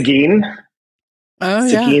 Seguin. Oh,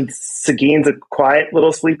 yeah. Seguin's a quiet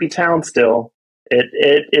little sleepy town still.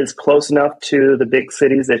 It is close enough to the big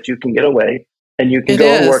cities that you can get away and you can go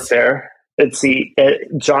and work there. It's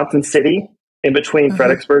Johnson City in between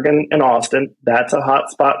Fredericksburg and Austin. That's a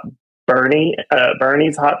hot spot.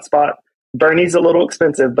 Bernie's hot spot. Bernie's a little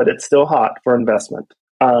expensive, but it's still hot for investment.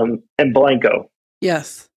 And Blanco.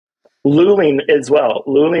 Yes. Luling as well.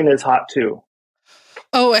 Luling is hot too.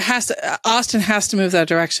 Oh, Austin has to move that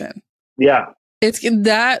direction. Yeah. It's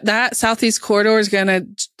that Southeast corridor is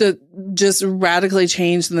going to just radically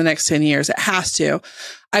change in the next 10 years. It has to.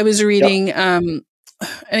 I was reading, and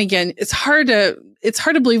again, it's hard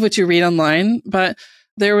to believe what you read online, but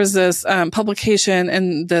there was this publication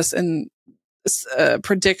and this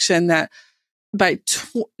prediction that by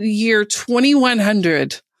year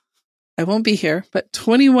 2100, I won't be here, but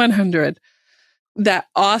 2100, that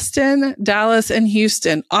Austin, Dallas, and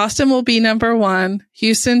Houston, Austin will be number 1,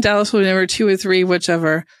 Houston, Dallas will be number 2 or 3,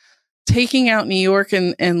 whichever, taking out New York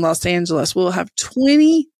and Los Angeles. We'll have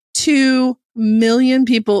 22 million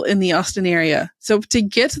people in the Austin area. So to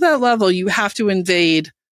get to that level, you have to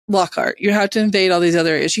invade Lockhart. You have to invade all these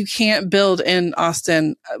other areas. You can't build in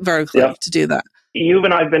Austin vertically to do that. You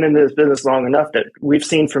and I have been in this business long enough that we've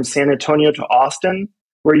seen from San Antonio to Austin,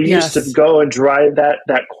 where you used to go and drive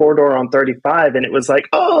that corridor on 35, and it was like,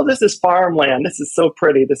 oh, this is farmland. This is so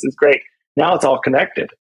pretty. This is great. Now it's all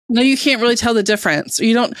connected. No, you can't really tell the difference.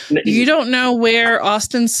 You don't know where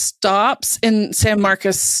Austin stops and San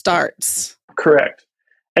Marcos starts. Correct.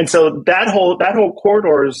 And so that whole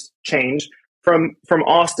corridor's changed from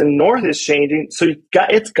Austin north is changing. So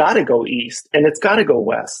it's got to go east and it's got to go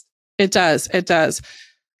west. It does.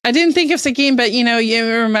 I didn't think of Seguin, but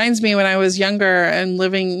it reminds me when I was younger and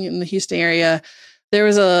living in the Houston area, there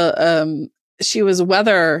was she was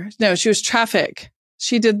traffic.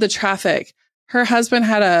 She did the traffic. Her husband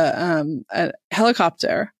had a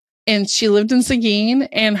helicopter and she lived in Seguin,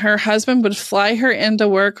 and her husband would fly her into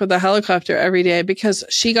work with a helicopter every day because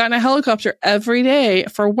she got in a helicopter every day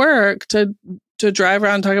for work to drive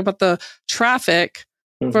around and talk about the traffic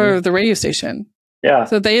for the radio station. Yeah.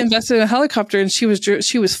 So they invested in a helicopter, and she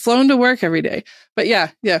was flown to work every day. But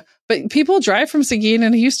yeah. But people drive from Seguin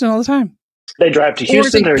into Houston all the time. They drive to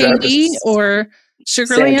Houston or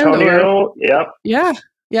Sugar Land, San Antonio. Yep.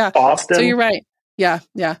 Yeah. Austin. So you're right. Yeah.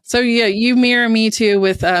 So you mirror me too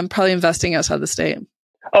with probably investing outside the state.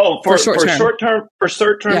 Oh, for short term,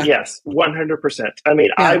 yes, 100%. I mean,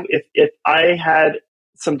 if I had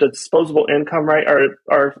some disposable income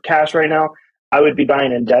or cash right now, I would be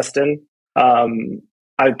buying in Destin.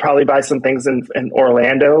 I'd probably buy some things in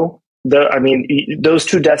Orlando. Those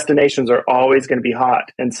two destinations are always going to be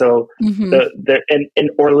hot, and so and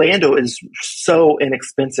Orlando is so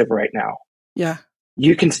inexpensive right now. Yeah,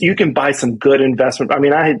 you can buy some good investment. I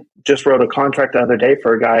mean, I just wrote a contract the other day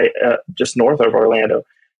for a guy just north of Orlando,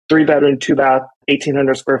 3-bedroom, 2-bath,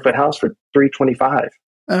 1,800 square foot house for $325.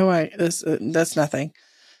 Oh, right, that's nothing.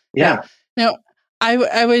 Yeah. Now,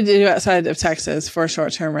 I would do outside of Texas for a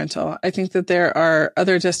short-term rental. I think that there are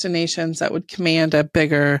other destinations that would command a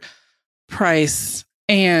bigger price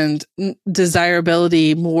and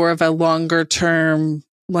desirability, more of a longer-term,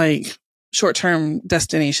 like short-term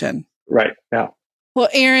destination. Right. Yeah. Well,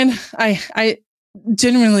 Aaron, I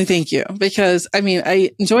genuinely thank you because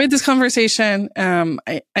I enjoyed this conversation.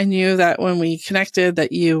 I knew that when we connected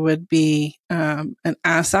that you would be an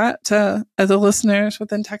asset to the listeners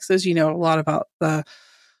within Texas. You know a lot about the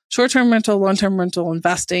short-term rental, long-term rental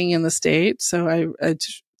investing in the state. So I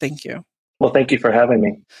thank you. Well, thank you for having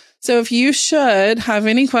me. So if you should have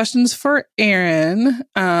any questions for Aaron,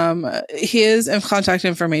 his contact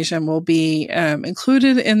information will be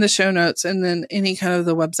included in the show notes, and then any kind of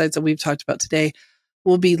the websites that we've talked about today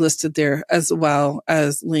will be listed there, as well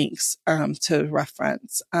as links to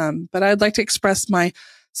reference. But I'd like to express my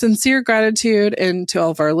sincere gratitude and to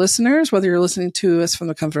all of our listeners, whether you're listening to us from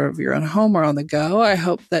the comfort of your own home or on the go. I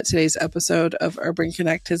hope that today's episode of Urban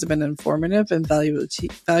Connect has been informative and valuable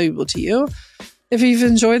to you. If you've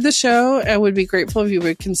enjoyed the show, I would be grateful if you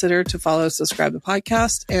would consider to follow, subscribe to the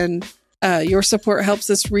podcast, and your support helps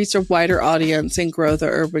us reach a wider audience and grow the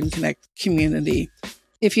Urban Connect community.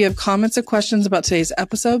 If you have comments or questions about today's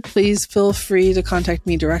episode, please feel free to contact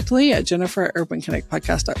me directly at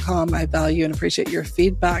jennifer@urbanconnectpodcast.com. I value and appreciate your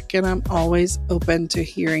feedback, and I'm always open to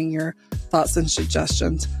hearing your thoughts and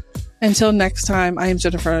suggestions. Until next time, I am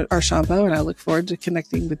Jennifer Archambault, and I look forward to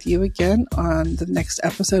connecting with you again on the next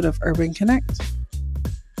episode of Urban Connect.